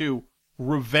Kids 2,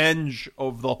 Revenge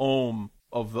of the Home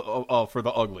of the for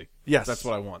the Ugly. Yes. That's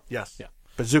what I want. Yes. Yeah.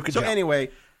 Bazooka So Joe. anyway,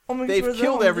 Only they've for the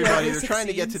killed home everybody. video They're trying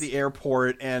to get to succeeds. the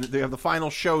airport, and they have the final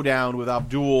showdown with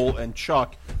Abdul and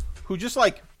Chuck, who just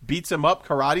like beats him up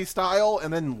karate style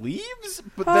and then leaves,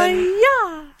 but then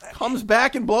yeah. comes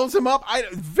back and blows him up.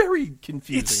 Very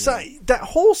confusing. It's that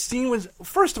whole scene was,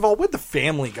 first of all, where'd the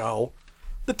family go?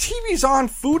 The TV's on,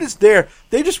 food is there.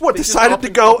 They just just decided up to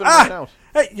and- go. up and ran out.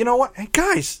 Hey, you know what? Hey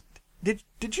guys, did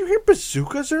you hear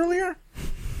bazookas earlier?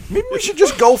 Maybe we should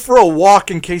just go for a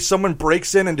walk in case someone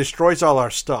breaks in and destroys all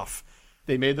our stuff.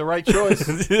 They made the right choice.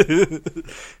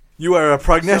 You are a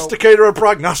prognosticator of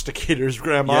prognosticators,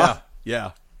 Grandma.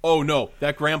 Yeah. Oh no,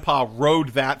 that grandpa rode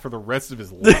that for the rest of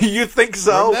his life. You think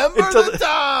so? Remember Until the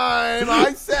time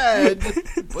I said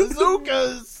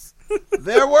bazookas?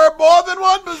 There were more than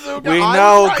one bazooka. We I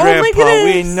know, was right. Oh my Grandpa.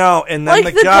 We goodness. know. And then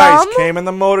Like the the guys gum? came in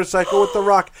the motorcycle with the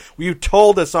rock. You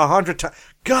told us 100 times.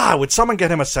 God, would someone get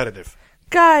him a sedative?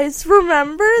 Guys,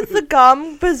 remember the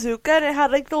gum bazooka and it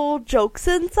had like the little jokes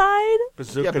inside?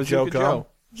 Bazooka, Yeah, Bazooka Joe.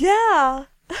 Yeah.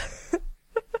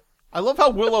 I love how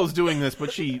Willow's doing this,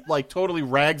 but she like totally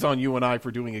rags on you and I for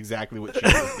doing exactly what she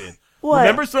just did. What?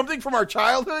 Remember something from our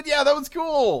childhood? Yeah, that was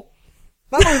cool.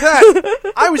 Not only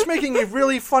that, I was making a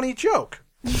really funny joke.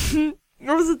 It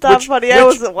wasn't that funny. I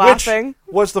wasn't laughing.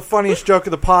 Which was the funniest joke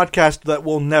of the podcast that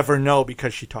we'll never know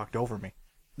because she talked over me.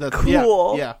 That's,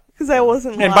 Cool. Yeah. Because I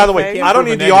wasn't laughing. And by the way, I don't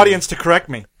need the negative. audience to correct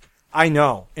me. I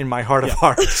know in my heart of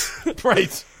hearts. Yeah.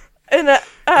 Right. And at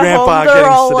Grandpa home, they're getting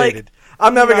all sedated. like,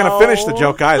 I'm never going to finish the no.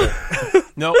 joke either.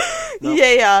 No.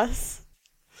 yes.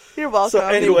 You're welcome. So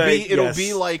anyway, it'll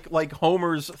be like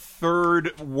Homer's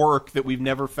third work that we've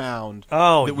never found.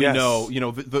 Oh, that we yes. know. You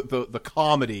know, the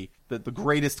comedy, the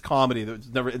greatest comedy that's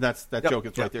never. And that joke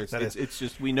is right there. It's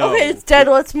just we know. Okay, it's dead.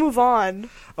 Let's move on.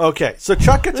 Okay, so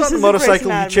Chuck gets This on the isn't Grey's motorcycle.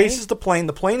 He Anatomy. chases the plane.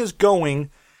 The plane is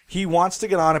going. He wants to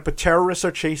get on it, but terrorists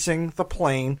are chasing the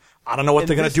plane. I don't know what And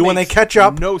they're going this to do when they makes catch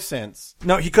up. No sense.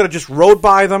 No, he could have just rode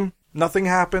by them. Nothing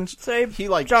happens. So He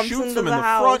like jumps shoots into them in the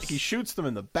house. front. He shoots them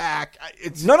in the back.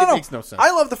 It No. makes no sense.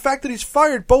 I love the fact that he's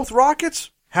fired both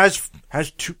rockets. Has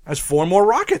 4 more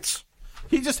rockets,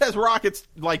 He just has rockets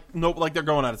like they're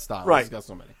going out of style. Right. He's got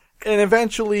so many. and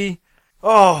eventually,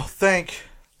 oh, thank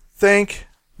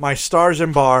my stars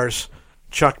and bars,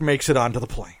 Chuck makes it onto the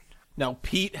plane. Now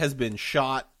Pete has been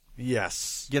shot.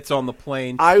 Yes, Gets on the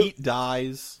plane. I- Pete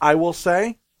dies. I will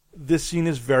say this scene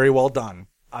is very well done.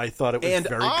 I thought it was And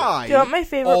very I Do you know what my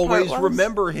favorite always part was?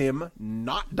 remember him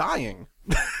not dying.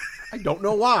 I don't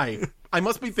know why. I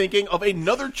must be thinking of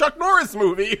another Chuck Norris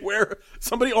movie where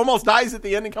somebody almost dies at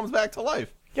the end and comes back to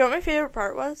life. Do you know what my favorite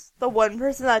part was? The one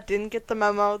person that didn't get the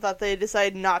memo that they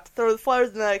decided not to throw the flowers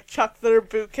and like chuck their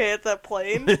bouquet at that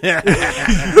plane. good.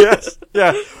 Yes,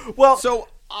 yeah. Well, So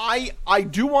I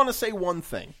do want to say one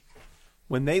thing.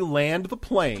 When they land the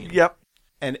plane, yep.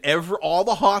 and all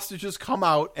the hostages come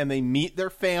out and they meet their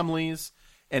families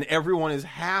and everyone is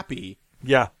happy,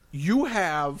 Yeah. you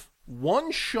have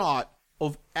one shot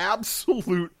of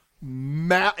absolute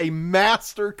a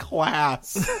master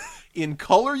class in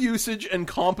color usage and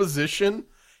composition.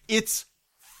 It's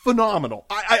phenomenal.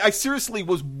 I seriously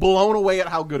was blown away at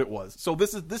how good it was. So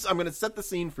this I'm going to set the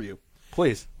scene for you.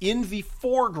 Please. In the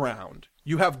foreground,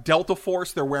 you have Delta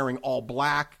Force. They're wearing all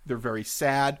black. They're very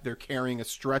sad. They're carrying a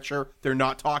stretcher. They're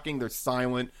not talking. They're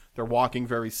silent. They're walking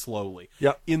very slowly.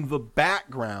 Yep. In the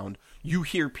background, you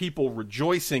hear people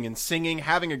rejoicing and singing,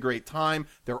 having a great time.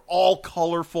 They're all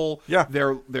colorful. Yeah.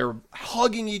 They're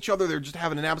hugging each other. They're just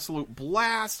having an absolute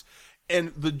blast.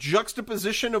 And the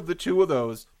juxtaposition of the two of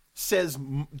those says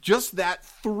just that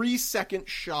 3-second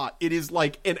shot. It is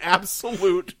like an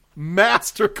absolute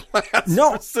masterclass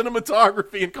No. for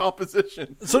cinematography and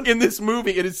composition. So- in this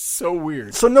movie, it is so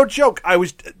weird. So no joke. I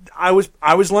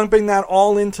was lumping that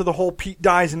all into the whole Pete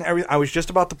dies and everything. I was just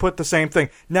about to put the same thing.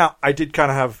 Now I did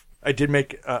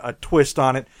make a twist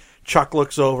on it. Chuck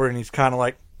looks over and he's kind of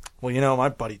like, well, you know, my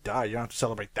buddy died. You don't have to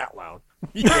celebrate that loud.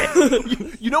 Yeah.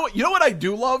 you know what I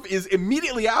do love is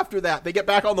immediately after that they get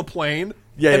back on the plane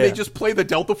Yeah, and yeah. they just play the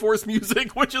Delta Force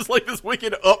music, which is like this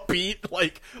wicked upbeat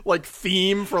like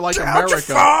theme for like America.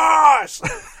 Force!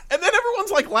 And then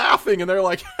everyone's like laughing and they're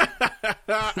like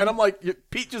and I'm like,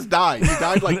 Pete just died. He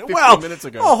died like 15 well, minutes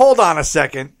ago. Oh, hold on a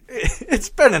second. It's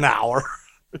been an hour.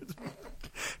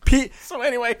 Pete So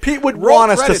anyway, would roll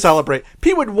want us to credits. celebrate.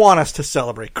 Pete would want us to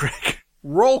celebrate, Greg.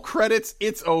 Roll credits.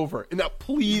 It's over. And now,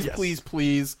 please, Yes.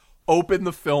 please, open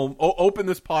the film. Open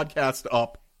this podcast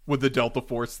up with the Delta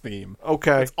Force theme. Okay.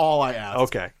 That's all I ask.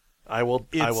 Okay. I will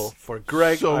It's for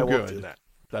Greg, so I will good. do that.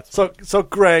 That's So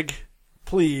Greg,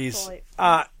 please,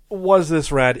 Delightful. was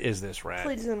this rad? Is this rad?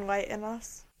 Please enlighten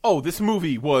us. Oh, this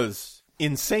movie was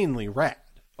insanely rad.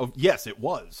 Oh, yes, it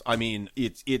was. I mean,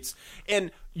 it's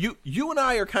and you and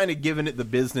I are kind of giving it the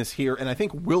business here, and I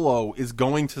think Willow is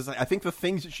going to say, I think the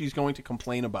things that she's going to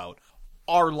complain about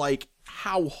are like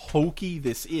how hokey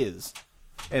this is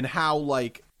and how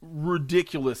like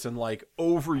ridiculous and like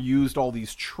overused all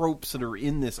these tropes that are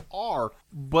in this are,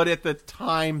 but at the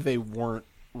time they weren't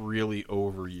really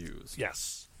overused.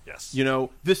 Yes. Yes. You know,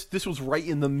 this was right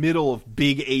in the middle of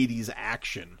big 80s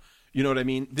action. You know what I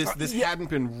mean? This hadn't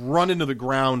been run into the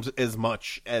ground as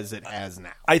much as it has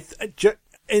now.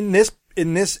 In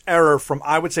this era from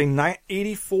I would say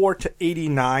 84 to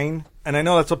 89, and I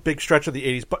know that's a big stretch of the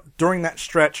 80s, but during that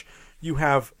stretch you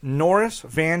have Norris,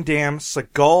 Van Damme,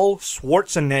 Seagal,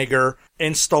 Schwarzenegger,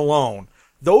 and Stallone.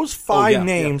 Those five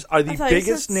names are the I thought you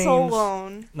biggest said names.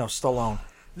 Stallone. No, Stallone.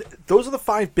 Those are the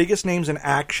five biggest names in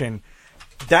action.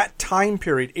 That time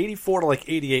period, 84 to like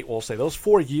 88, we'll say, those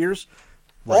 4 years,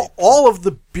 all of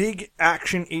the big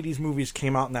action 80s movies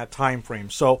came out in that time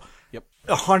frame. So,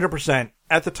 100%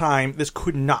 at the time, this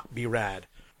could not be rad.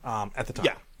 At the time,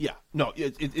 Yeah. No,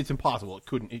 it's impossible.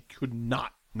 It could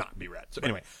not be rad. So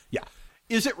anyway, yeah.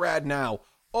 Is it rad now?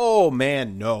 Oh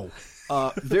man, no.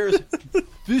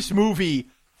 This movie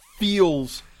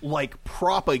feels like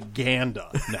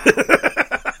propaganda now.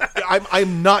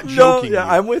 I'm not joking. No,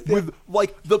 yeah, I'm with you. With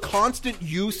like the constant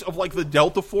use of like the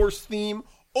Delta Force theme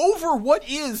over what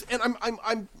is, and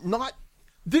I'm not.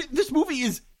 This movie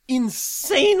is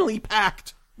insanely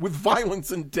packed with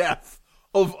violence and death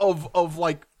of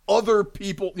like other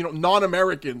people,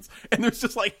 non-Americans, and there's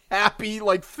just like happy,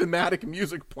 like thematic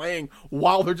music playing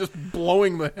while they're just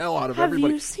blowing the hell out of Have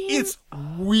everybody. you seen- It's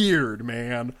weird,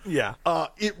 man. Yeah.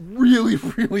 It really,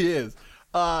 really is.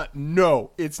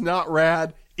 No, it's not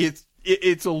rad. It's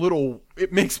a little.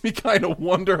 It makes me kind of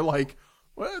wonder, like,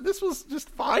 well, this was just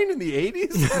fine in the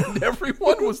 80s, and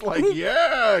everyone was like,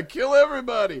 "Yeah, kill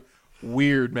everybody."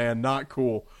 Weird, man. Not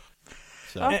cool.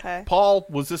 So, Okay. Paul,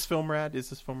 was this film rad? Is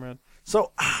this film rad?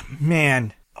 So,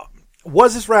 man,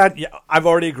 was this rad? Yeah, I've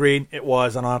already agreed it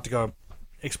was. I don't have to go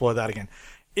explore that again.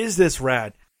 Is this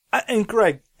rad? And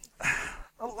Greg,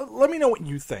 let me know what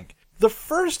you think. The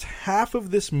first half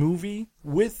of this movie,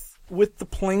 with the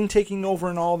plane taking over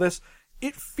and all this,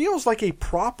 it feels like a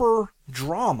proper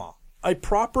drama, a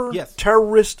proper Yes.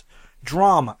 terrorist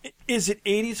drama. Is it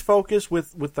 80s focus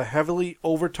with the heavily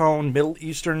overtoned Middle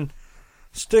Eastern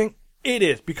sting? It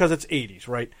is, because it's 80s,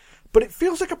 right? But it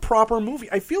feels like a proper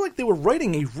movie. I feel like they were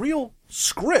writing a real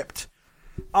script.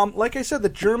 Like I said, the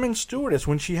German stewardess,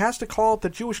 when she has to call out the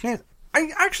Jewish names, I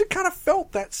actually kind of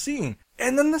felt that scene.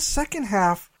 And then the second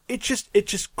half, it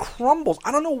just crumbles.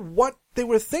 I don't know what they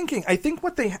were thinking. I think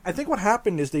what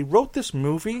happened is they wrote this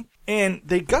movie and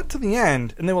they got to the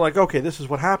end and they were like, okay, this is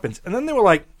what happens. And then they were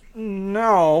like,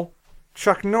 no,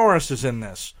 Chuck Norris is in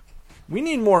this. We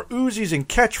need more Uzis and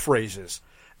catchphrases.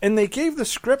 And they gave the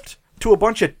script to a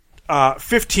bunch of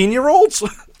 15-year-olds.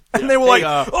 And they were like,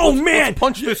 oh, man. Let's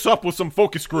punch this up with some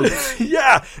focus groups.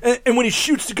 Yeah. And when he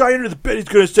shoots the guy under the bed, he's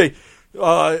going to say,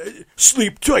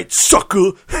 sleep tight,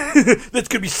 sucker. That's going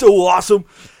to be so awesome.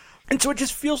 And so it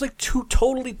just feels like two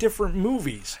totally different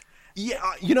movies. Yeah,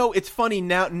 it's funny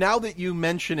now that you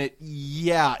mention it.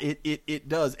 Yeah, it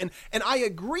does. And I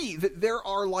agree that there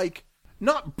are like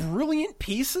not brilliant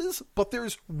pieces, but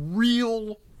there's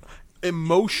real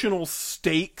emotional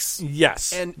stakes.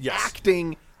 Yes. And yes.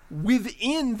 acting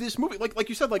within this movie. Like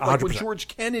you said, like when 100%. George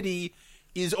Kennedy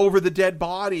is over the dead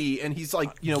body and he's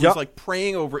like, he's Yep. like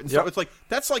praying over it and Yep. stuff. It's like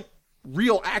that's like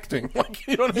real acting. Like,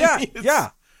 you know what I Yeah, mean? It's- yeah.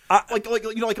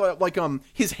 Like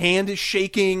his hand is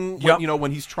shaking Yep.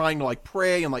 when he's trying to like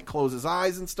pray and like close his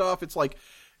eyes and stuff. It's like,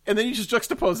 and then you just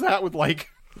juxtapose that with like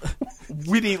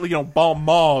witty, bon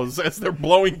mots as they're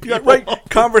blowing people Right. up.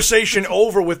 Conversation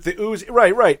over with the ooze.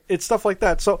 Right. It's stuff like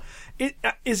that. So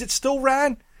is it still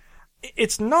rad?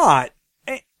 It's not.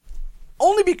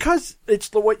 Only because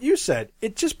it's what you said.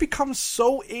 It just becomes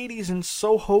so 80s and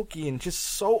so hokey and just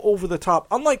so over the top.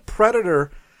 Unlike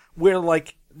Predator, where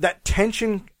like that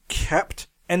tension kept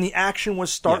and the action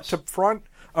was start Yes. to front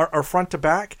or front to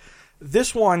back.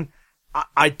 This one,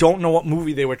 I don't know what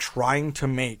movie they were trying to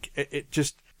make.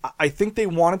 I think they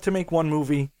wanted to make one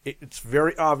movie. It's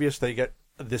very obvious they get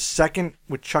the second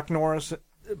with Chuck Norris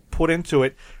put into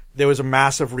it. There was a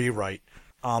massive rewrite.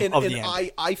 Of the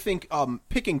end. I think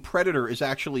picking Predator is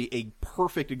actually a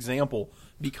perfect example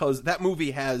because that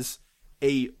movie has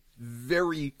a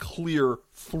very clear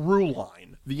through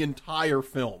line the entire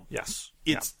film. Yes.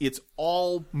 It's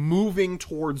all moving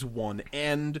towards one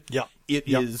end. Yep.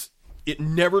 It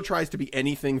never tries to be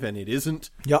anything than it isn't.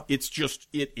 Yep. It's just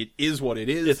it is what it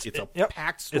is. It's a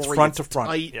packed story. It's front to front.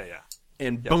 Tight, Yeah.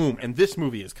 and boom. And this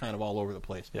movie is kind of all over the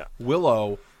place. Yeah.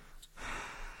 Willow,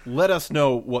 let us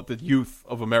know what the youth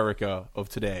of America of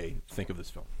today think of this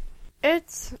film.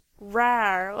 It's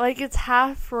rare. Like, it's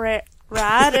half rad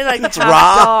and like It's half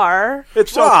raw. dar.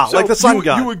 It's raw, like the sun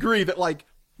gun. You agree that like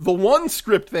the one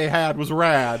script they had was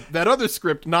rad, that other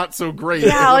script not so great.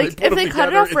 Yeah, So like, put if them they cut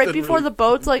it together, off right didn't before really- the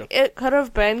boats, like, it could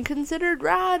have been considered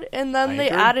rad, and then I they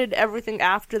agree. added everything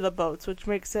after the boats, which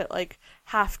makes it, like,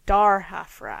 half dar,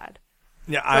 half rad.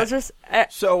 Yeah. So it's just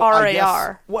So, I guess-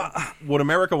 RAR. Well, What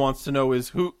America wants to know is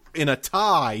who in a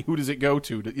tie. Who does it go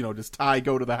to? Does Ty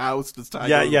go to the house? Does Ty?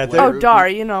 Yeah, go to yeah, the they're- Oh, playroom? dar,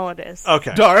 you know it is.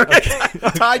 okay. Dar.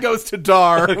 Ty goes to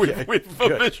Dar. We've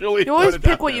officially. You always put it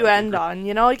pick out what you there. end on,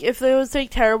 you know? Like, if it was, like,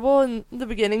 terrible in the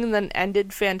beginning and then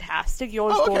ended fantastic, you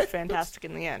always Oh, go okay. with fantastic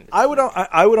in the end. I would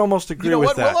almost agree You know with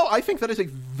what, that. Willow? I think that is a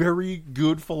very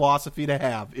good philosophy to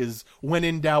have. Is when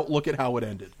in doubt, look at how it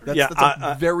ended. That's, Yeah, that's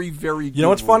a very, very. Good You know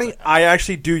what's rule funny? to have. I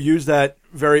actually do use that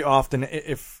very often.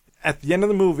 If at the end of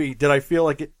the movie, did I feel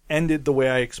like it ended the way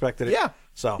I expected it? Yeah.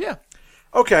 So Yeah.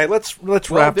 Okay, let's Well,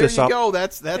 wrap there this you up. go.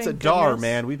 That's a Thank dar, goodness.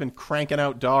 man. We've been cranking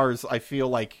out dars. I feel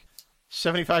like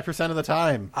 75% of the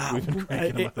time we've been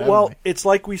cranking them out. haven't Well, we? it's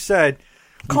like we said.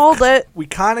 Called it. We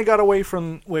kind of got away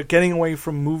from. We're getting away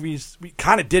from movies. We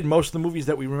kind of did most of the movies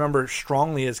that we remember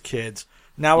strongly as kids.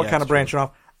 Now we're Yeah, kind it's of branching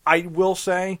off. I will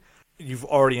say, you've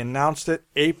already announced it.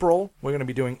 April, we're going to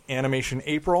be doing Animation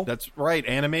April. That's right.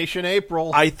 Animation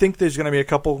April. I think there's going to be a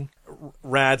couple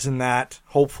rads in that.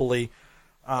 Hopefully,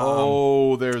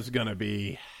 there's gonna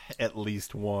be. At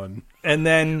least one. And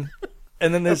then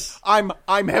there's I'm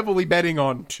heavily betting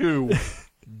on 2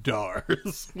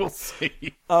 Dars. We'll see.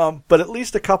 but at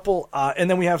least a couple. And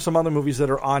then we have some other movies that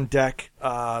are on deck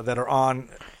that are on.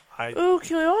 Ooh,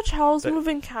 can we watch Howl's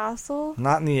Moving Castle?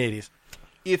 Not in the 80s.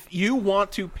 If you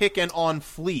want to pick an on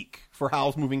fleek for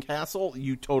Howl's Moving Castle,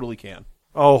 you totally can.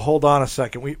 Oh, hold on a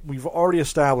second. We've already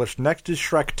established next is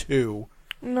Shrek 2.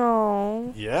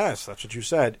 No. Yes, that's what you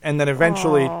said. And then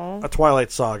eventually a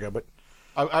Twilight Saga. But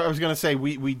I was going to say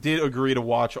we did agree to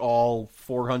watch all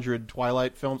 400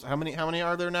 Twilight films. How many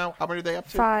are there now? How many are they up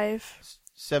to? 5.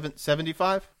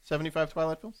 75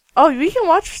 Twilight films. Oh, we can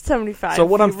watch 75. so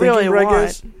what if I'm you thinking, really Greg, want.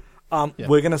 is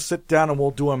we're going to sit down and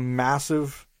we'll do a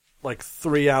massive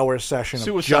 3-hour session of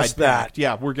Suicide just that. Pact.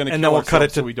 Yeah, we're going to And kill then we'll cut it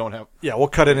ourselves so to we don't have. Yeah, we'll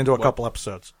cut it into a couple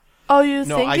episodes. Oh, you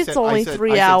No, think I it's said- only I said-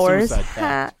 3 I said hours? Suicide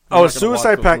Pact. Oh, We're a not gonna Suicide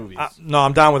watch those Pact. movies. No,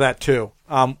 I'm down with that too.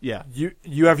 Yeah.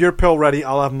 You have your pill ready.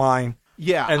 I'll have mine.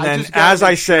 Yeah, And I then just gotta as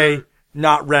I make say, sure-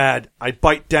 not rad, I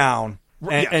bite down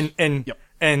and Yes. Yep.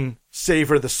 and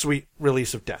savor the sweet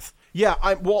release of death. Yeah,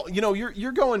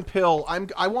 you're going pill.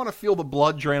 I want to feel the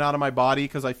blood drain out of my body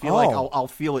because I feel like Oh. I'll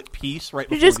feel at peace right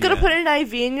You're before just the going to end. put an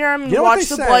IV in your arm and You know what watch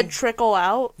they the say? blood trickle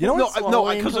out? You know what? No,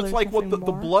 Slowly because until it's there's like what the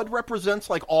nothing more? blood represents,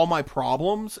 like all my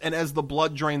problems, and as the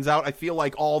blood drains out, I feel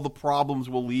like all the problems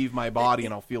will leave my body,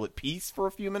 and I'll feel at peace for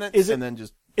a few minutes, and then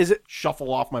just Is it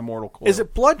shuffle off my mortal coil. is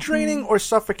it blood draining or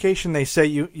suffocation? They say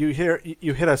you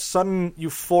hit a sudden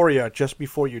euphoria just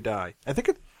before you die. I think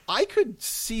I could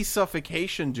see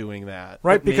suffocation doing that,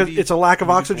 right but because maybe- it's a lack of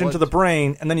maybe oxygen to blood- the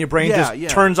brain, and then your brain Yeah, just yeah.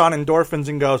 turns on endorphins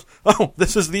and goes, "Oh,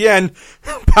 this is the end.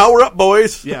 Power up,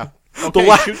 boys!" Yeah. The Okay,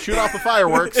 la- shoot off the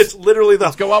fireworks. It's literally the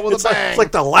Let's go out with a it's like- bang. It's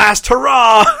like the last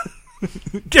hurrah.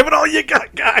 Give it all you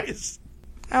got, guys.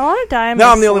 I want to die in Now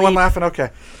my I'm the only one sleep. laughing. Okay.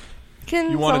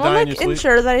 Can You wanna someone die in your sleep?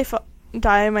 ensure that I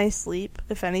die in my sleep,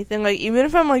 if anything? Like, even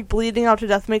if I'm bleeding out to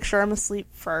death, make sure I'm asleep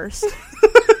first.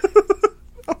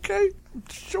 Okay.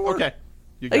 Sure. Okay.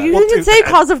 You Like, got you it. We'll can do say that.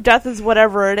 cause of death is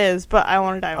whatever it is, but I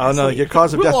want to die in my Oh no, sleep. your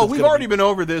cause of death. Willow, is we've gonna already be- been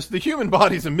over this. The human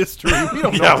body's a mystery. We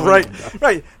don't know. Yeah, what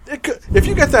right. If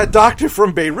you get that doctor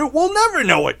from Beirut, we'll never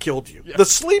know what killed you: the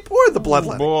sleep or the Oh,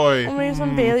 bloodletting. boy. Well, maybe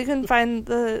when Bailey couldn't find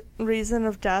the reason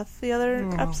of death the other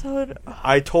episode.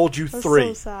 I told you That's 3.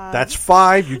 so sad. That's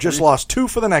 5. You just lost 2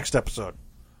 for the next episode.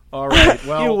 All right.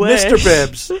 Well, You wish. Mr.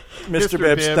 Bibbs, Mr.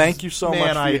 Bibbs, thank you so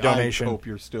man, much for your donation. I hope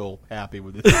you're still happy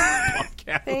with this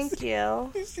podcast. Thank you.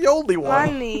 He's the only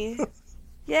one. Money.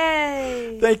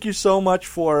 Yay. Thank you so much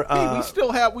for. Hey,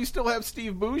 we still have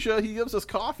Steve Bouja. He gives us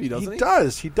coffee, doesn't he?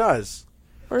 He does.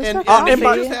 Where's And, the and he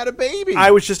coffee? just had a baby.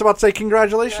 I was just about to say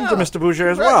congratulations to Yeah. Mr. Boucher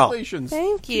as well. Congratulations.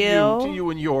 Thank to you. To you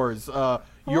and yours.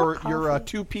 Your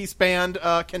coffee. 2-piece band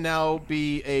can now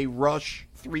be a Rush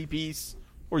 3-piece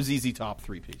or ZZ Top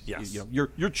 3-piece. Yes.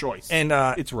 Your choice. And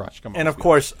it's Rush. Come on. And let's of be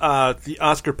course, the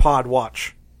Oscar Pod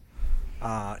Watch.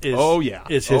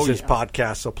 Is his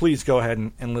podcast. So please go ahead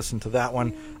and listen to that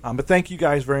one. But thank you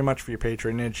guys very much for your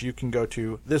patronage. You can go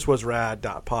to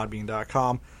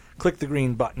thiswasrad.podbean.com, click the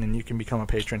green button, and you can become a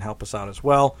patron. Help us out as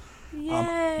well.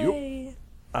 Yay.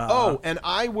 and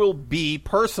I will be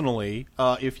personally,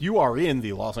 if you are in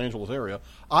the Los Angeles area,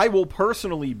 I will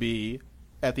personally be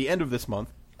at the end of this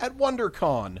month at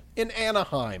WonderCon in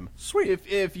Anaheim. Sweet.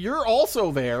 If you're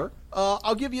also there,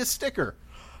 I'll give you a sticker.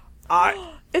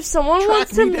 If someone Track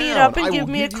wants to me meet down. up and I give will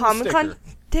me a give you a Comic-Con sticker.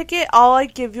 ticket, I'll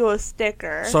give you a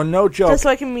sticker. So no joke. Just so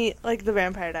I can meet the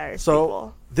Vampire Diaries So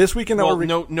people. this weekend that Well,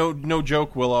 we're no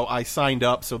joke, Willow. I signed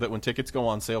up so that when tickets go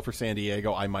on sale for San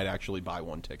Diego, I might actually buy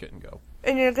one ticket and go.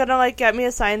 And you're gonna get me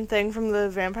a signed thing from the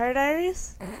Vampire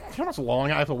Diaries? You know how much long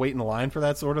I have to wait in the line for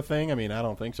that sort of thing? I mean, I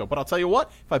don't think so. But I'll tell you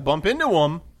what, if I bump into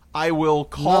them, I will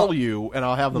call you and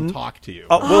I'll have them talk to you.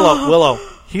 Willow.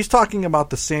 He's talking about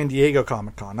the San Diego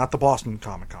Comic-Con, not the Boston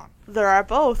Comic-Con. There are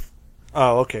both.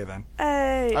 Oh, okay then.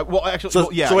 Hey. Well, actually, So,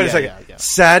 well, yeah. so wait a yeah, second. Yeah.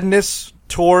 Sadness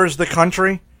tours the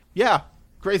country. Yeah,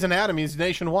 Grey's Anatomy is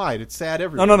nationwide. It's sad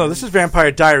everywhere. No. This is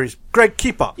Vampire Diaries. Greg,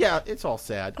 keep up. Yeah, it's all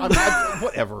sad.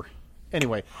 Whatever.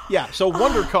 Anyway, yeah, so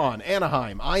WonderCon,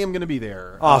 Anaheim. I am going to be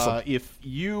there. Awesome. If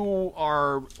you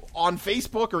are on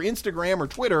Facebook or Instagram or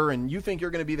Twitter and you think you're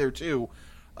going to be there too,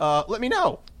 let me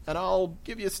know, and I'll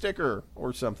give you a sticker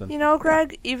or something. You know,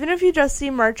 Greg, even if you just see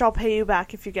merch, I'll pay you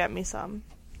back if you get me some.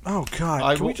 Oh God!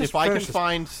 I Can will, we just if I can finish this?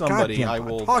 find somebody, Goddamn, I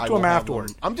will talk I to will him have afterward.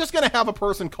 them. I'm just going to have a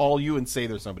person call you and say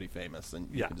there's somebody famous, and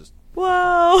you can just.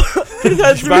 Whoa.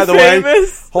 That's By the famous.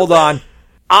 way, hold on.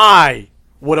 I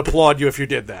would applaud you if you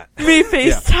did that. Me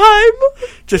FaceTime?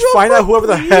 Just find out whoever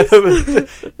the head of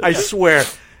it. I swear,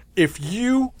 if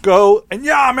you go and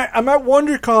I'm at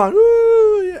WonderCon.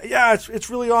 Ooh, yeah, it's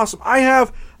really awesome. I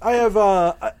have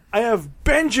I have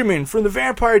Benjamin from the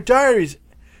Vampire Diaries.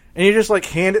 And you just, like,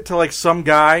 hand it to, like, some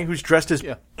guy who's dressed as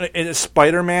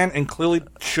Spider-Man and clearly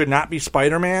should not be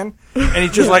Spider-Man. And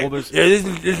he's just this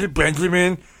is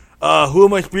Benjamin. Who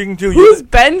am I speaking to? Who's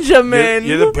Benjamin?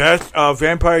 You're the best.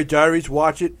 Vampire Diaries,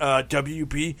 watch it.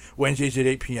 WB, Wednesdays at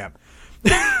 8 p.m.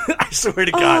 I swear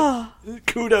to God.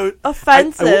 Kudos.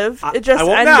 Offensive. It just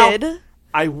ended. Now.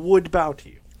 I would bow to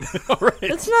you. All right.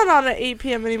 It's not on at 8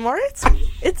 p.m. anymore.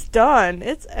 It's done.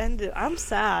 It's ended. I'm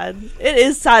sad. It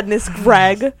is sadness,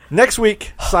 Greg. Next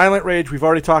week, Silent Rage. We've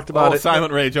already talked about it.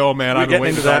 Silent Rage. Oh, man. I've been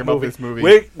waiting to talk about this movie.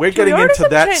 We're getting order into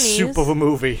some that Chinese? soup of a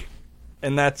movie.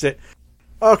 And that's it.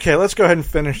 Okay, let's go ahead and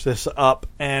finish this up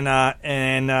and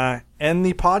end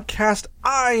the podcast.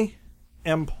 I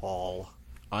am Paul.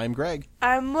 I'm Greg.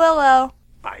 I'm Willow.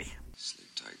 Bye. Sleep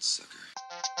tight, sucker.